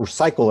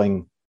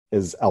 recycling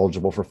is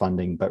eligible for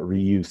funding, but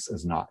reuse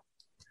is not.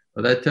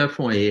 Well, that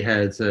definitely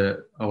has a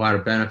lot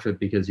of benefit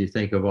because you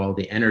think of all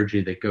the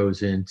energy that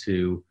goes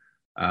into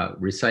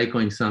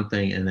recycling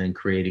something and then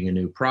creating a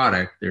new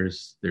product.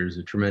 There's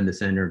a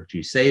tremendous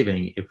energy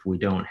saving if we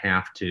don't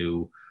have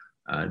to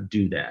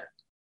do that.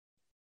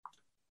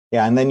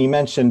 Yeah, and then you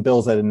mentioned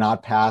bills that did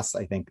not pass.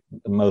 I think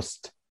the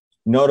most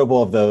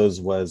notable of those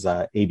was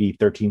AB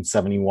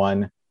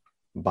 1371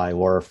 by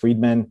Laura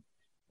Friedman,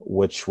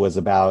 which was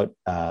about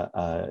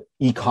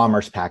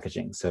e-commerce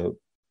packaging. So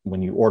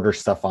when you order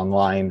stuff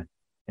online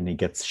and it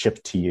gets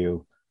shipped to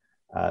you,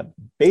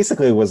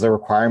 basically it was a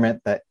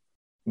requirement that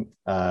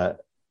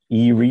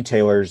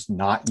e-retailers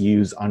not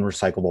use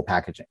unrecyclable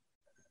packaging.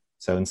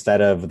 So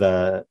instead of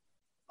the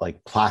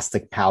like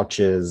plastic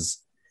pouches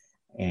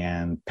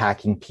and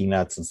packing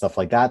peanuts and stuff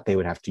like that, they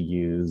would have to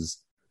use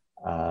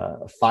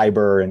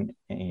fiber and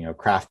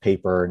craft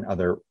paper and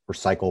other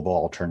recyclable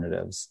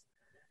alternatives.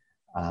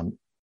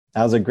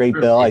 That was a great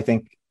bill. I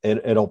think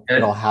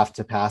it'll have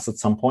to pass at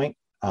some point.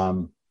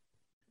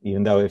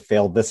 Even though it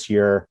failed this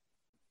year,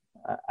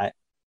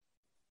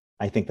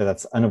 I think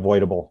that's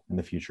unavoidable in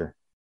the future.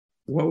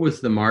 What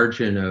was the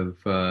margin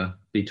of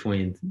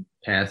between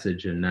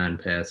passage and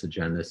non-passage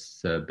on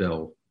this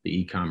bill,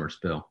 the e-commerce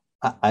bill?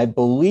 I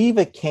believe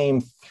it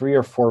came 3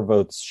 or 4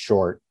 votes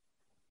short.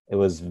 It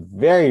was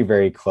very,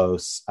 very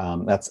close.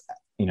 That's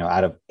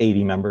out of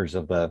 80 members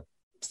of the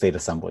state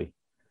assembly.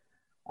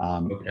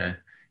 Okay.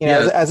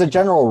 As a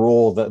general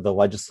rule, the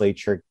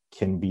legislature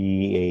can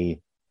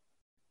be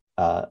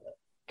a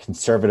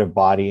conservative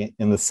body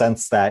in the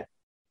sense that,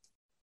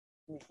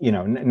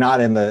 not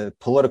in the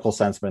political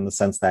sense, but in the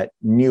sense that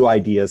new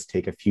ideas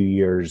take a few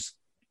years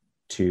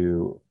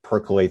to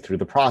percolate through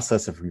the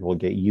process if people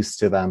get used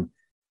to them.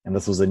 And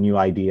this was a new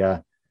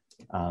idea.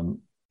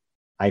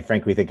 I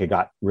frankly think it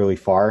got really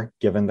far,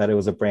 given that it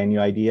was a brand new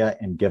idea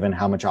and given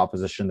how much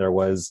opposition there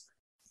was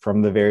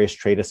from the various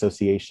trade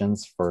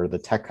associations, for the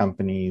tech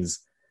companies,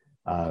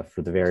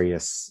 for the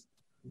various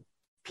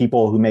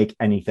people who make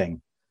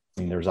anything.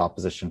 I mean, there's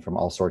opposition from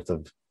all sorts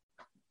of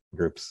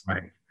groups.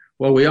 Right.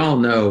 Well, we all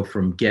know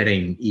from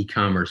getting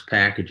e-commerce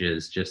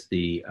packages, just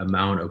the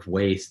amount of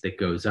waste that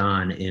goes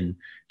on in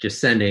just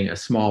sending a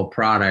small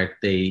product.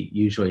 They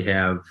usually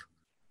have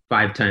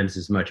 5 times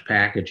as much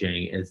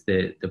packaging as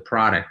the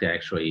product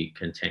actually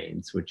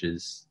contains, which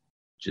is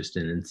just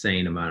an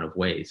insane amount of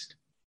waste.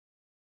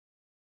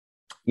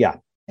 Yeah.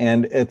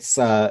 And it's,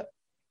 there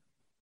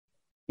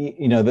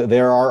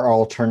are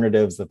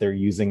alternatives that they're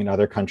using in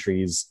other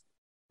countries.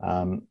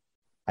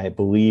 I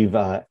believe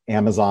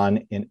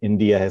Amazon in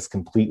India has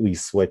completely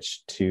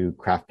switched to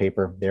craft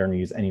paper. They don't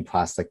use any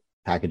plastic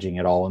packaging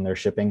at all in their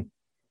shipping.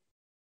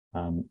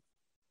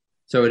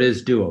 So it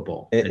is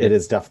doable. It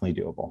is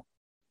definitely doable.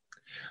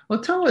 Well,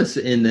 tell us,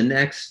 in the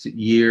next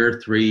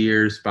year, 3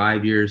 years,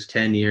 5 years,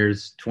 10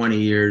 years, 20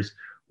 years,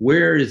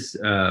 where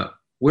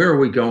are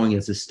we going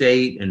as a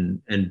state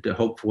and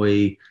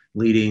hopefully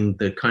leading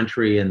the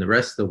country and the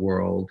rest of the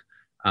world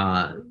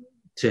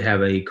to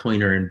have a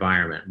cleaner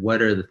environment?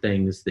 What are the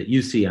things that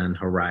you see on the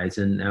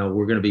horizon? Now,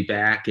 we're going to be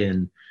back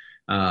in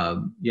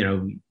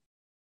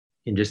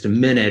just a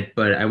minute,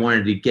 but I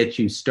wanted to get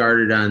you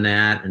started on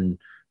that, and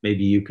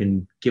maybe you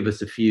can give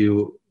us a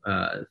few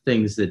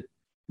things that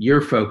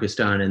you're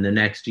focused on in the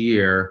next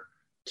year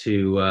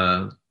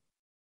to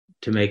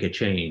make a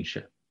change.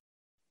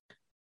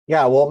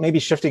 Yeah, well, maybe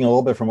shifting a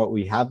little bit from what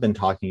we have been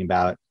talking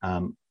about,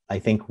 I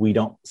think we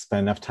don't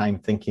spend enough time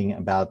thinking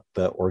about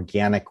the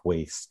organic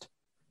waste.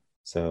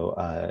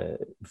 So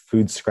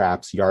food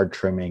scraps, yard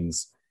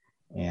trimmings,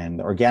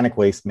 and organic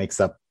waste makes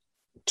up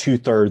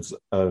 2/3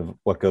 of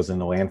what goes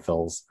into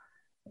landfills.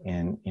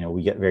 And,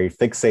 we get very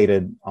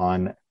fixated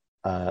on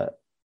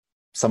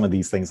some of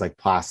these things like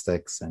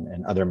plastics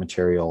and other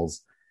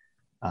materials.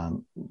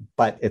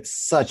 But it's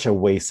such a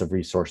waste of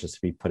resources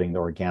to be putting the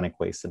organic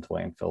waste into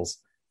landfills.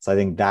 So I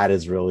think that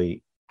is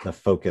really the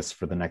focus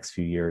for the next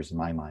few years in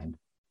my mind.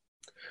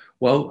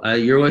 Well,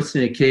 you're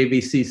listening to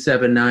KBC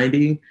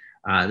 790.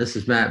 This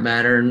is Matt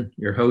Matern,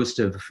 your host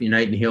of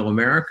Unite and Heal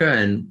America,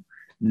 and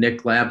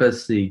Nick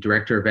Lapis, the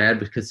Director of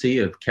Advocacy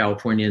of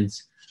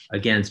Californians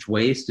Against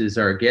Waste, is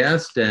our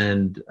guest.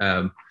 And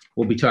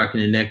we'll be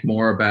talking to Nick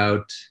more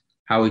about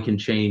how we can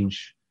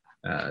change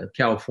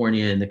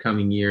California in the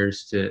coming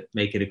years to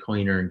make it a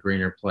cleaner and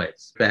greener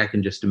place. Back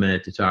in just a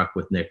minute to talk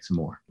with Nick some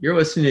more. You're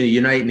listening to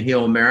Unite and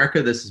Heal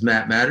America. This is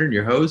Matt Matern,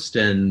 your host,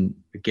 and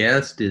the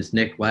guest is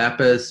Nick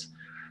Lapis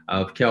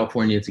of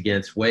Californians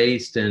Against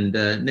Waste. And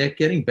Nick,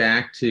 getting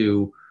back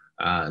to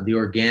the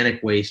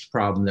organic waste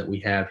problem that we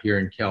have here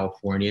in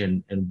California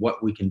and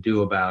what we can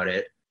do about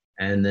it,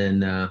 and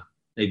then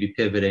maybe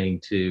pivoting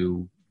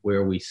to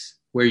where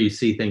you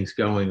see things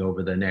going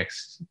over the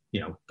next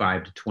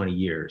 5 to 20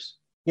 years.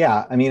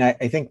 Yeah, I mean, I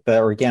think the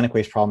organic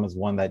waste problem is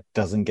one that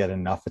doesn't get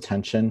enough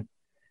attention.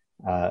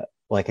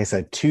 Like I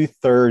said,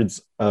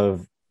 2/3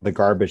 of the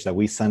garbage that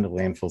we send to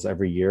landfills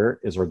every year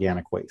is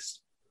organic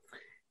waste.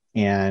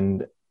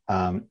 And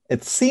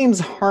it seems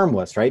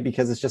harmless, right?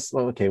 Because it's just,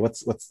 well, okay,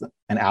 what's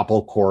an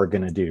apple core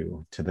going to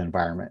do to the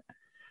environment?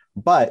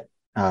 But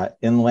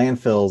in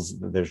landfills,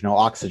 there's no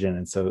oxygen.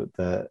 And so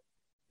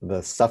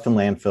the stuff in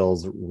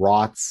landfills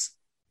rots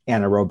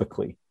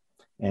anaerobically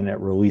and it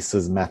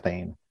releases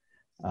methane.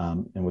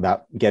 And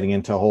without getting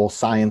into a whole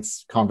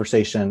science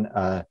conversation,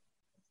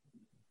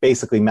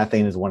 basically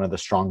methane is one of the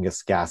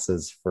strongest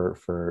gases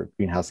for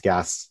greenhouse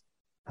gas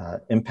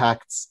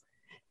impacts.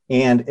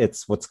 And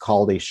it's what's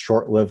called a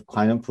short-lived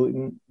climate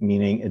pollutant,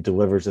 meaning it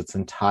delivers its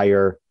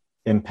entire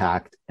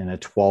impact in a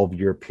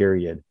 12-year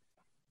period,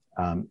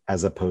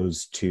 as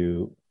opposed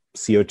to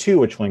CO2,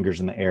 which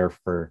lingers in the air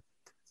for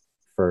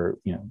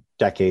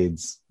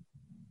decades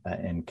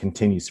and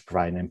continues to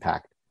provide an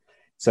impact.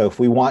 So if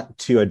we want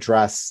to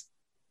address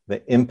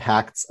the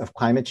impacts of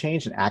climate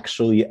change and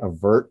actually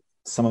avert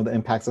some of the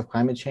impacts of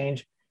climate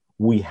change,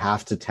 we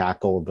have to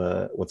tackle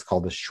what's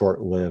called the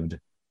short-lived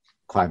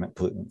climate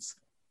pollutants.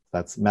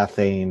 That's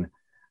methane,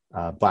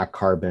 black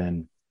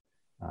carbon,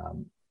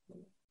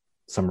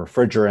 some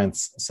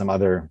refrigerants, some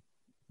other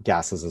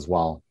gases as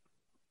well.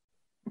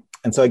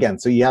 And so again,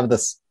 you have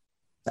the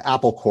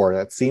apple core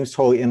that seems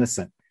totally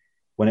innocent.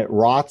 When it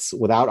rots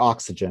without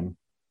oxygen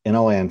in a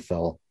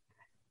landfill,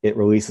 it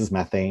releases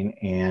methane,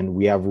 and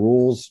we have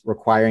rules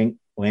requiring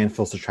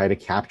landfills to try to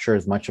capture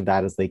as much of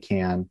that as they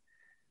can.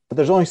 But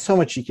there's only so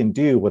much you can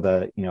do with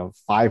a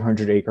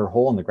 500-acre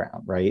hole in the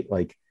ground, right?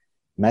 Like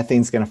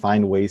methane's going to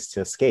find ways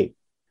to escape.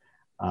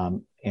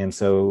 And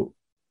so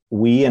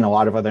we and a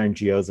lot of other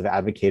NGOs have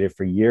advocated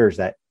for years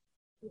that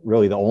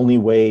really the only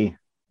way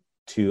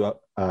to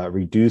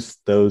reduce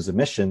those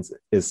emissions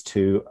is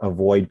to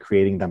avoid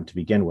creating them to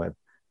begin with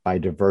by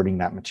diverting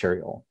that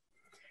material.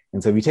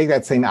 And so if you take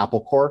that same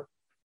apple core,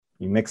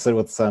 you mix it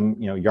with some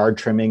yard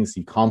trimmings,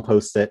 you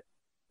compost it,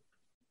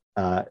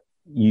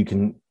 you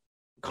can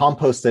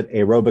compost it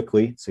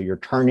aerobically, so you're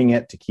turning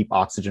it to keep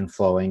oxygen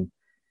flowing.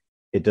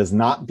 It does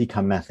not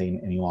become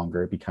methane any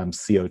longer. It becomes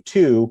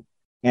CO2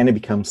 and it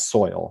becomes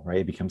soil, right?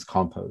 It becomes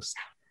compost.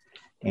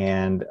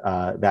 And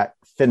that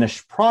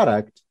finished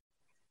product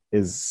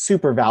is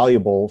super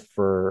valuable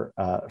for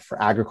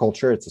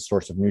agriculture. It's a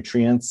source of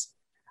nutrients,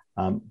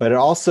 but it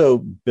also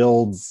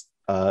builds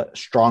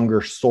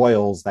stronger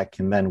soils that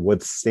can then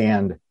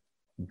withstand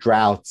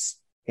droughts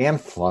and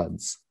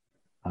floods.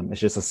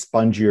 It's just a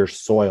spongier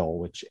soil,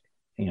 which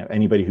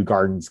anybody who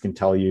gardens can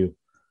tell you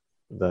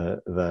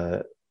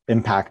the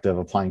impact of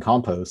applying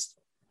compost.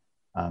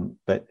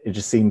 But it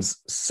just seems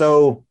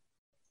so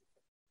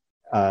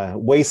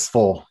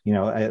wasteful,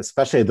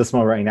 especially at this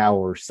moment right now,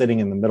 we're sitting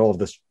in the middle of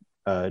this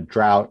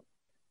drought.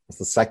 It's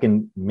the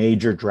second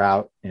major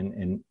drought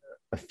in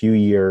a few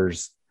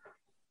years.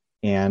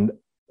 And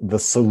the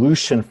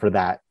solution for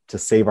that to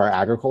save our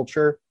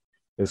agriculture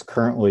is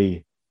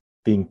currently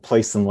being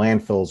placed in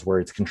landfills where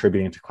it's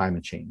contributing to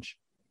climate change.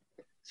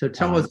 So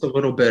tell us a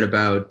little bit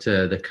about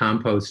the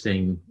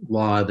composting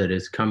law that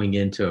is coming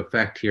into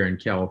effect here in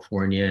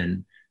California,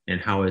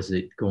 and how is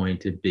it going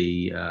to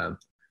be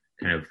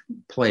kind of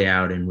play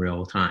out in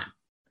real time?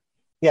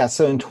 Yeah,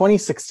 so in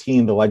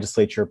 2016, the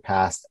legislature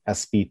passed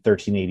SB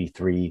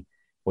 1383,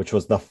 which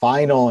was the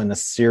final in a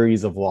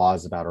series of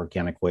laws about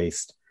organic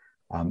waste,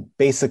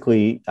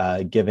 basically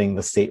giving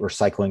the state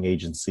recycling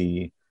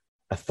agency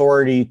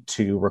authority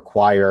to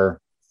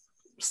require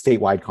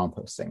statewide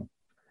composting.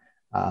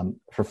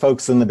 For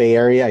folks in the Bay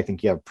Area, I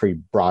think you have pretty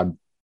broad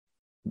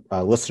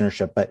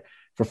listenership, but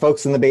for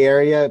folks in the Bay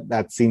Area,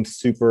 that seems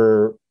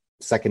super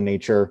second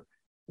nature.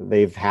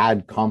 They've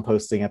had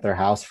composting at their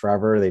house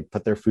forever. They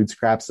put their food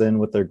scraps in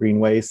with their green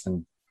waste,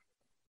 and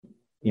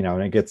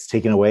and it gets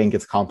taken away and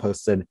gets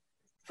composted.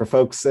 For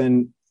folks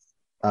in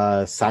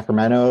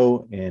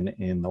Sacramento,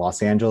 in the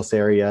Los Angeles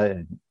area,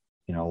 and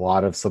a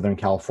lot of Southern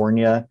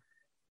California,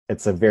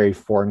 it's a very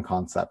foreign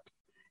concept.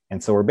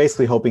 And so we're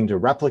basically hoping to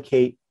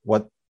replicate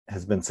what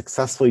has been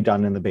successfully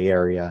done in the Bay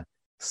Area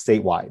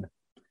statewide.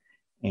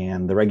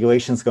 And the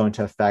regulations go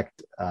into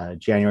effect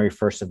January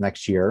 1st of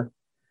next year.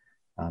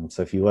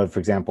 So if you live, for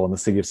example, in the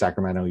city of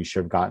Sacramento, you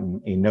should have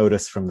gotten a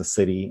notice from the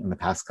city in the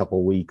past couple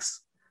of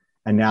weeks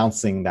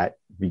announcing that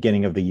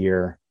beginning of the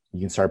year,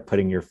 you can start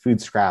putting your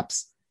food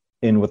scraps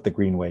in with the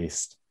green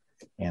waste,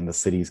 and the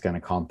city is going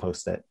to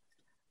compost it.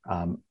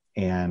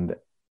 And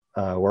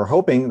we're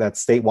hoping that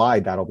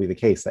statewide, that'll be the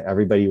case, that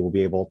everybody will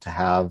be able to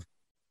have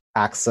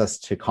access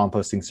to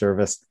composting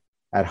service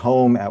at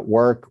home, at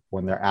work,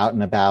 when they're out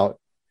and about.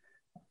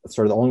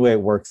 Sort of the only way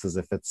it works is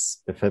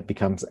if it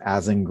becomes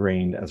as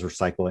ingrained as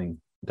recycling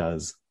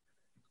does.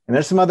 And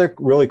there's some other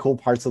really cool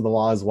parts of the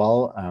law as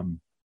well.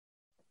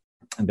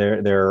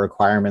 There are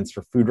requirements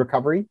for food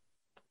recovery.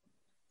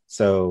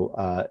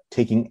 So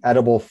taking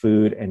edible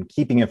food and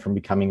keeping it from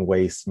becoming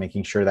waste,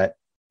 making sure that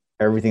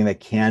everything that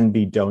can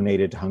be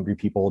donated to hungry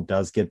people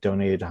does get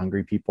donated to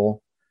hungry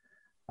people.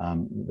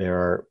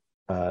 There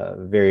are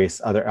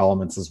various other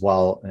elements as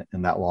well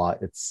in that law.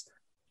 It's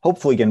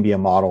hopefully going to be a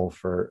model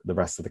for the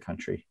rest of the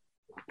country.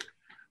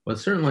 Well,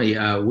 certainly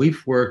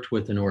we've worked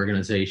with an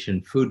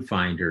organization, Food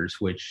Finders,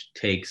 which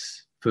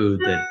takes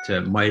food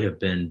that might have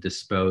been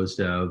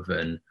disposed of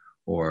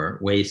or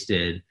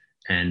wasted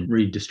and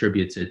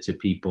redistributes it to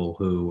people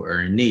who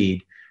are in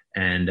need.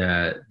 And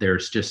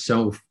there's just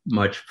so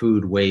much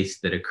food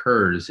waste that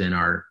occurs in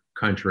our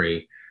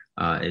country.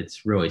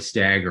 It's really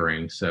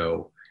staggering.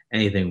 So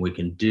anything we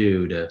can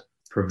do to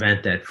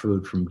prevent that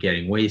food from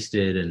getting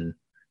wasted and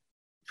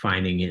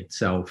finding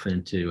itself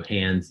into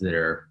hands that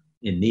are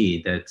in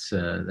need, that's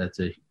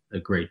a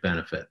great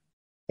benefit.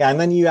 Yeah, and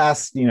then you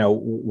asked,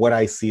 what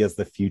I see as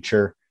the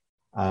future.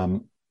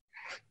 I'm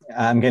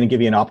going to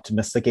give you an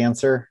optimistic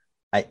answer.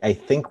 I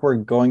think we're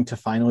going to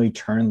finally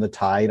turn the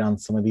tide on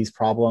some of these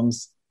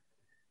problems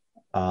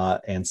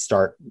and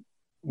start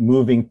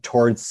moving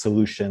towards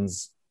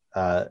solutions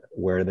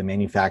where the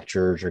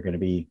manufacturers are going to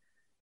be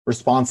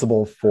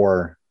responsible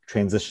for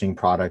transitioning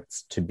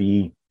products to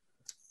be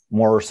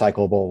more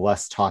recyclable,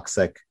 less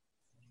toxic,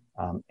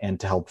 and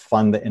to help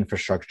fund the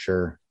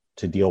infrastructure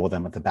to deal with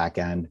them at the back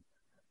end.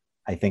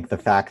 I think the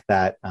fact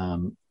that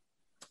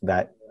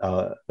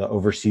the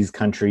overseas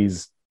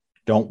countries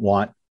don't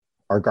want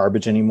our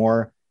garbage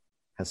anymore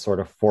has sort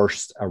of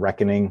forced a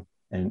reckoning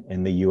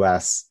in the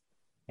US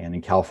and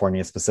in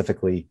California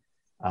specifically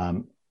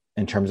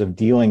in terms of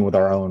dealing with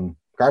our own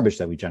garbage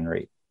that we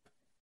generate.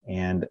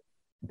 And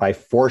by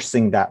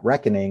forcing that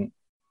reckoning,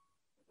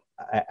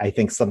 I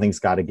think something's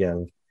got to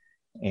give.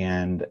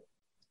 And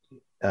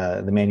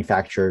the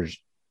manufacturers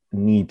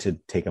need to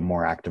take a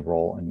more active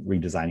role in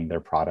redesigning their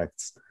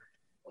products.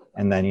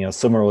 And then,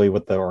 similarly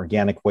with the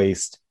organic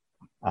waste,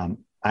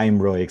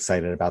 I'm really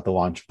excited about the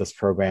launch of this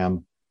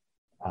program.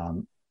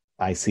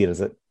 I see it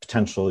as a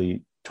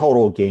potentially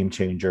total game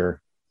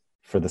changer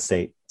for the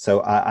state.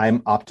 So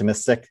I'm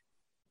optimistic.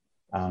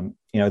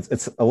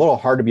 It's a little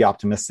hard to be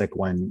optimistic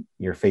when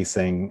you're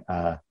facing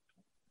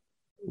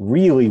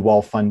really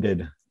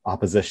well-funded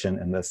opposition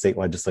in the state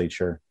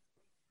legislature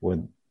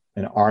with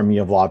an army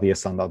of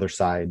lobbyists on the other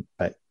side.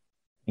 But,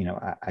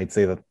 I'd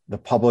say that the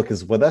public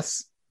is with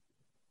us.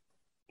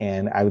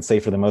 And I would say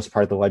for the most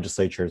part, the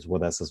legislature is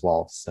with us as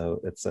well.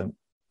 So it's a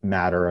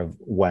matter of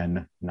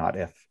when, not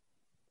if.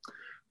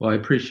 Well, I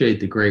appreciate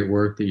the great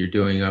work that you're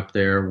doing up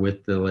there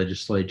with the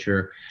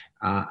legislature.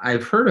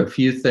 I've heard a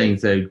few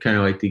things I'd kind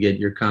of like to get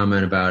your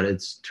comment about.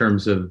 It's in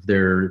terms of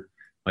their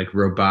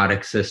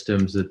robotic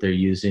systems that they're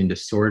using to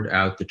sort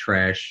out the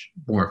trash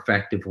more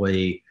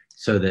effectively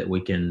so that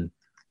we can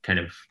kind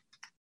of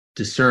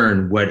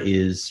discern what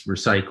is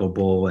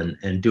recyclable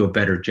and do a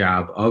better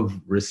job of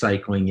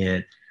recycling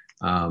it.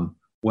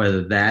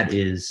 Whether that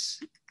is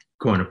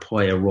going to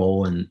play a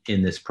role in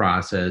this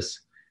process.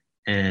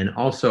 And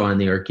also on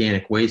the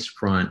organic waste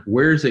front,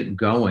 where is it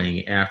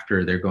going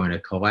after they're going to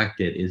collect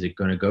it? Is it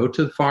going to go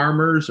to the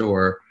farmers,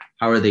 or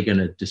how are they going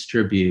to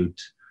distribute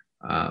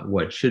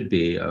what should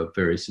be a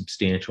very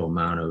substantial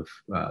amount of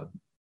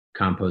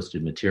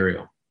composted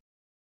material?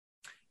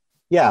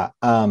 Yeah.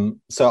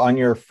 So on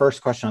your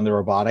first question on the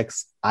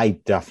robotics, I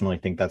definitely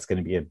think that's going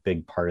to be a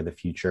big part of the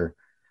future.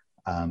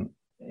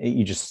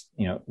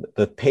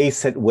 The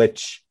pace at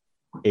which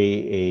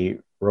a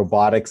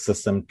robotic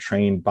system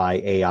trained by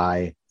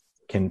AI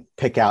can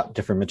pick out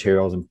different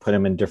materials and put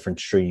them in different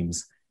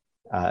streams,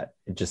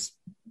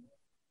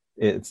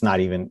 it's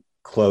not even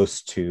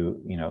close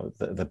to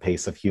the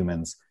pace of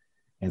humans.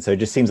 And so it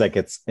just seems like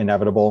it's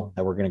inevitable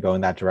that we're going to go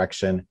in that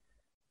direction.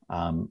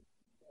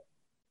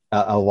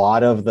 A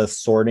lot of the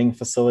sorting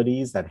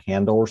facilities that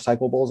handle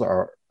recyclables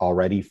are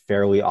already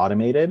fairly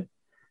automated.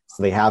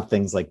 So they have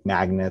things like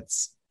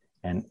magnets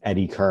and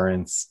eddy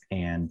currents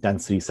and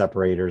density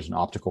separators and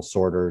optical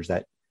sorters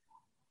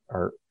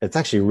it's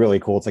actually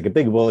really cool. It's like a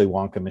big Willy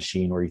Wonka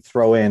machine where you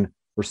throw in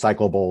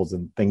recyclables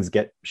and things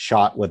get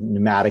shot with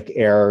pneumatic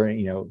air,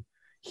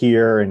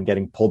 here and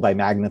getting pulled by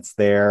magnets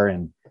there.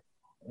 And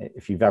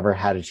if you've ever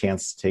had a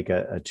chance to take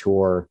a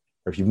tour,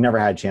 or if you've never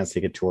had a chance to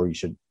take a tour, you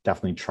should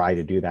definitely try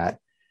to do that.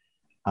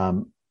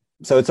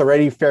 So it's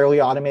already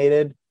fairly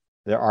automated.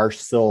 There are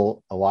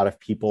still a lot of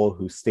people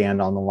who stand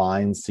on the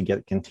lines to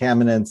get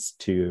contaminants,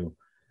 to,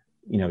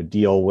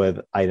 deal with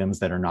items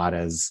that are not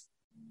as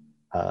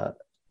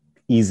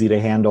easy to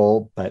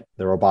handle, but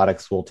the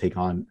robotics will take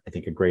on, I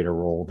think, a greater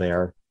role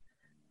there.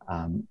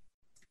 And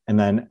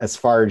then as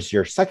far as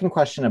your second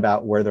question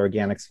about where the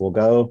organics will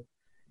go,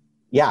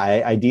 yeah,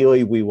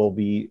 ideally we will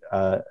be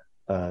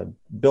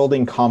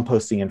building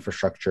composting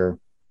infrastructure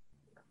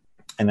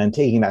and then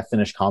taking that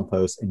finished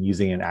compost and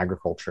using it in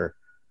agriculture.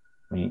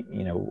 I mean,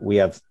 we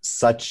have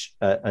such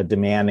a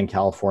demand in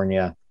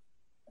California.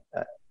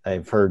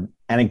 I've heard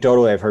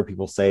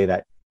people say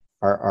that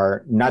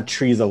our nut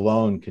trees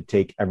alone could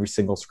take every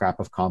single scrap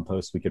of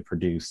compost we could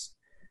produce,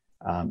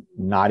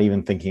 not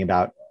even thinking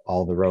about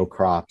all the row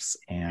crops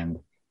and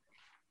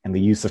the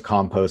use of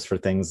compost for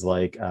things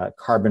like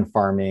carbon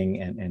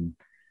farming and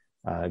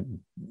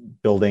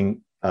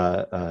building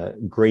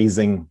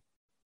grazing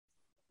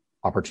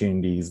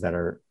opportunities that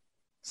are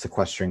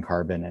sequestering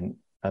carbon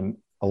and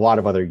a lot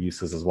of other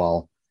uses as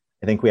well.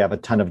 I think we have a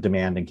ton of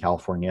demand in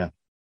California,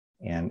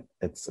 and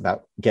it's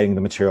about getting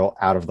the material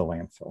out of the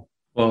landfill.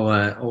 Well,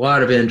 a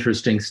lot of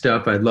interesting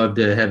stuff I'd love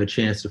to have a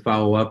chance to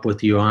follow up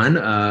with you on.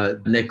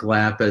 Nick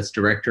Lapis,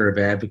 Director of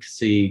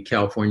Advocacy,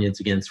 Californians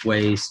Against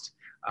Waste.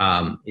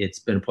 It's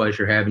been a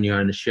pleasure having you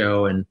on the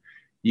show. And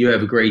you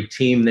have a great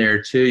team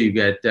there too. You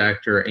got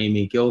Dr.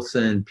 Amy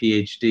Gilson,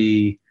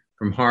 PhD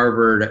from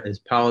Harvard as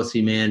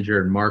policy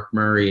manager, and Mark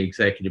Murray,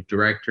 executive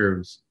director,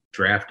 who's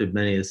drafted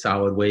many of the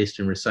solid waste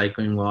and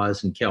recycling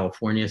laws in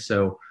California.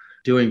 So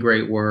doing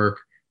great work.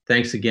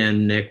 Thanks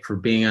again, Nick, for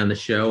being on the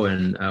show,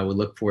 and we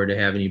look forward to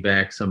having you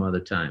back some other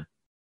time.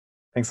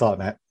 Thanks a lot,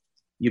 Matt.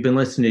 You've been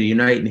listening to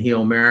Unite and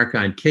Heal America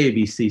on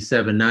KBC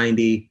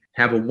 790.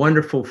 Have a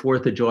wonderful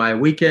 4th of July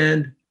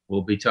weekend.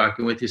 We'll be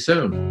talking with you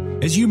soon.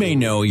 As you may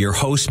know, your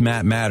host,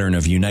 Matt Matern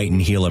of Unite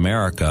and Heal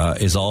America,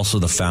 is also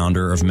the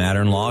founder of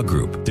Matern Law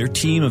Group. Their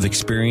team of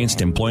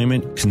experienced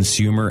employment,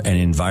 consumer, and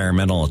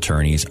environmental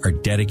attorneys are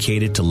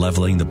dedicated to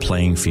leveling the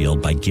playing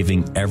field by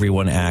giving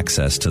everyone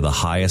access to the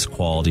highest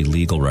quality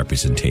legal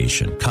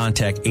representation.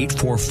 Contact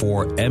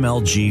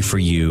 844-MLG for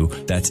you.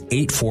 That's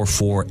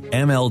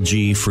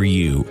 844-MLG for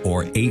you,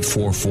 or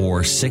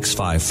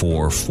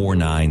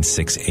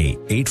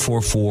 844-654-4968.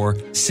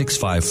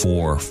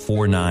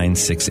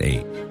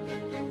 844-654-4968.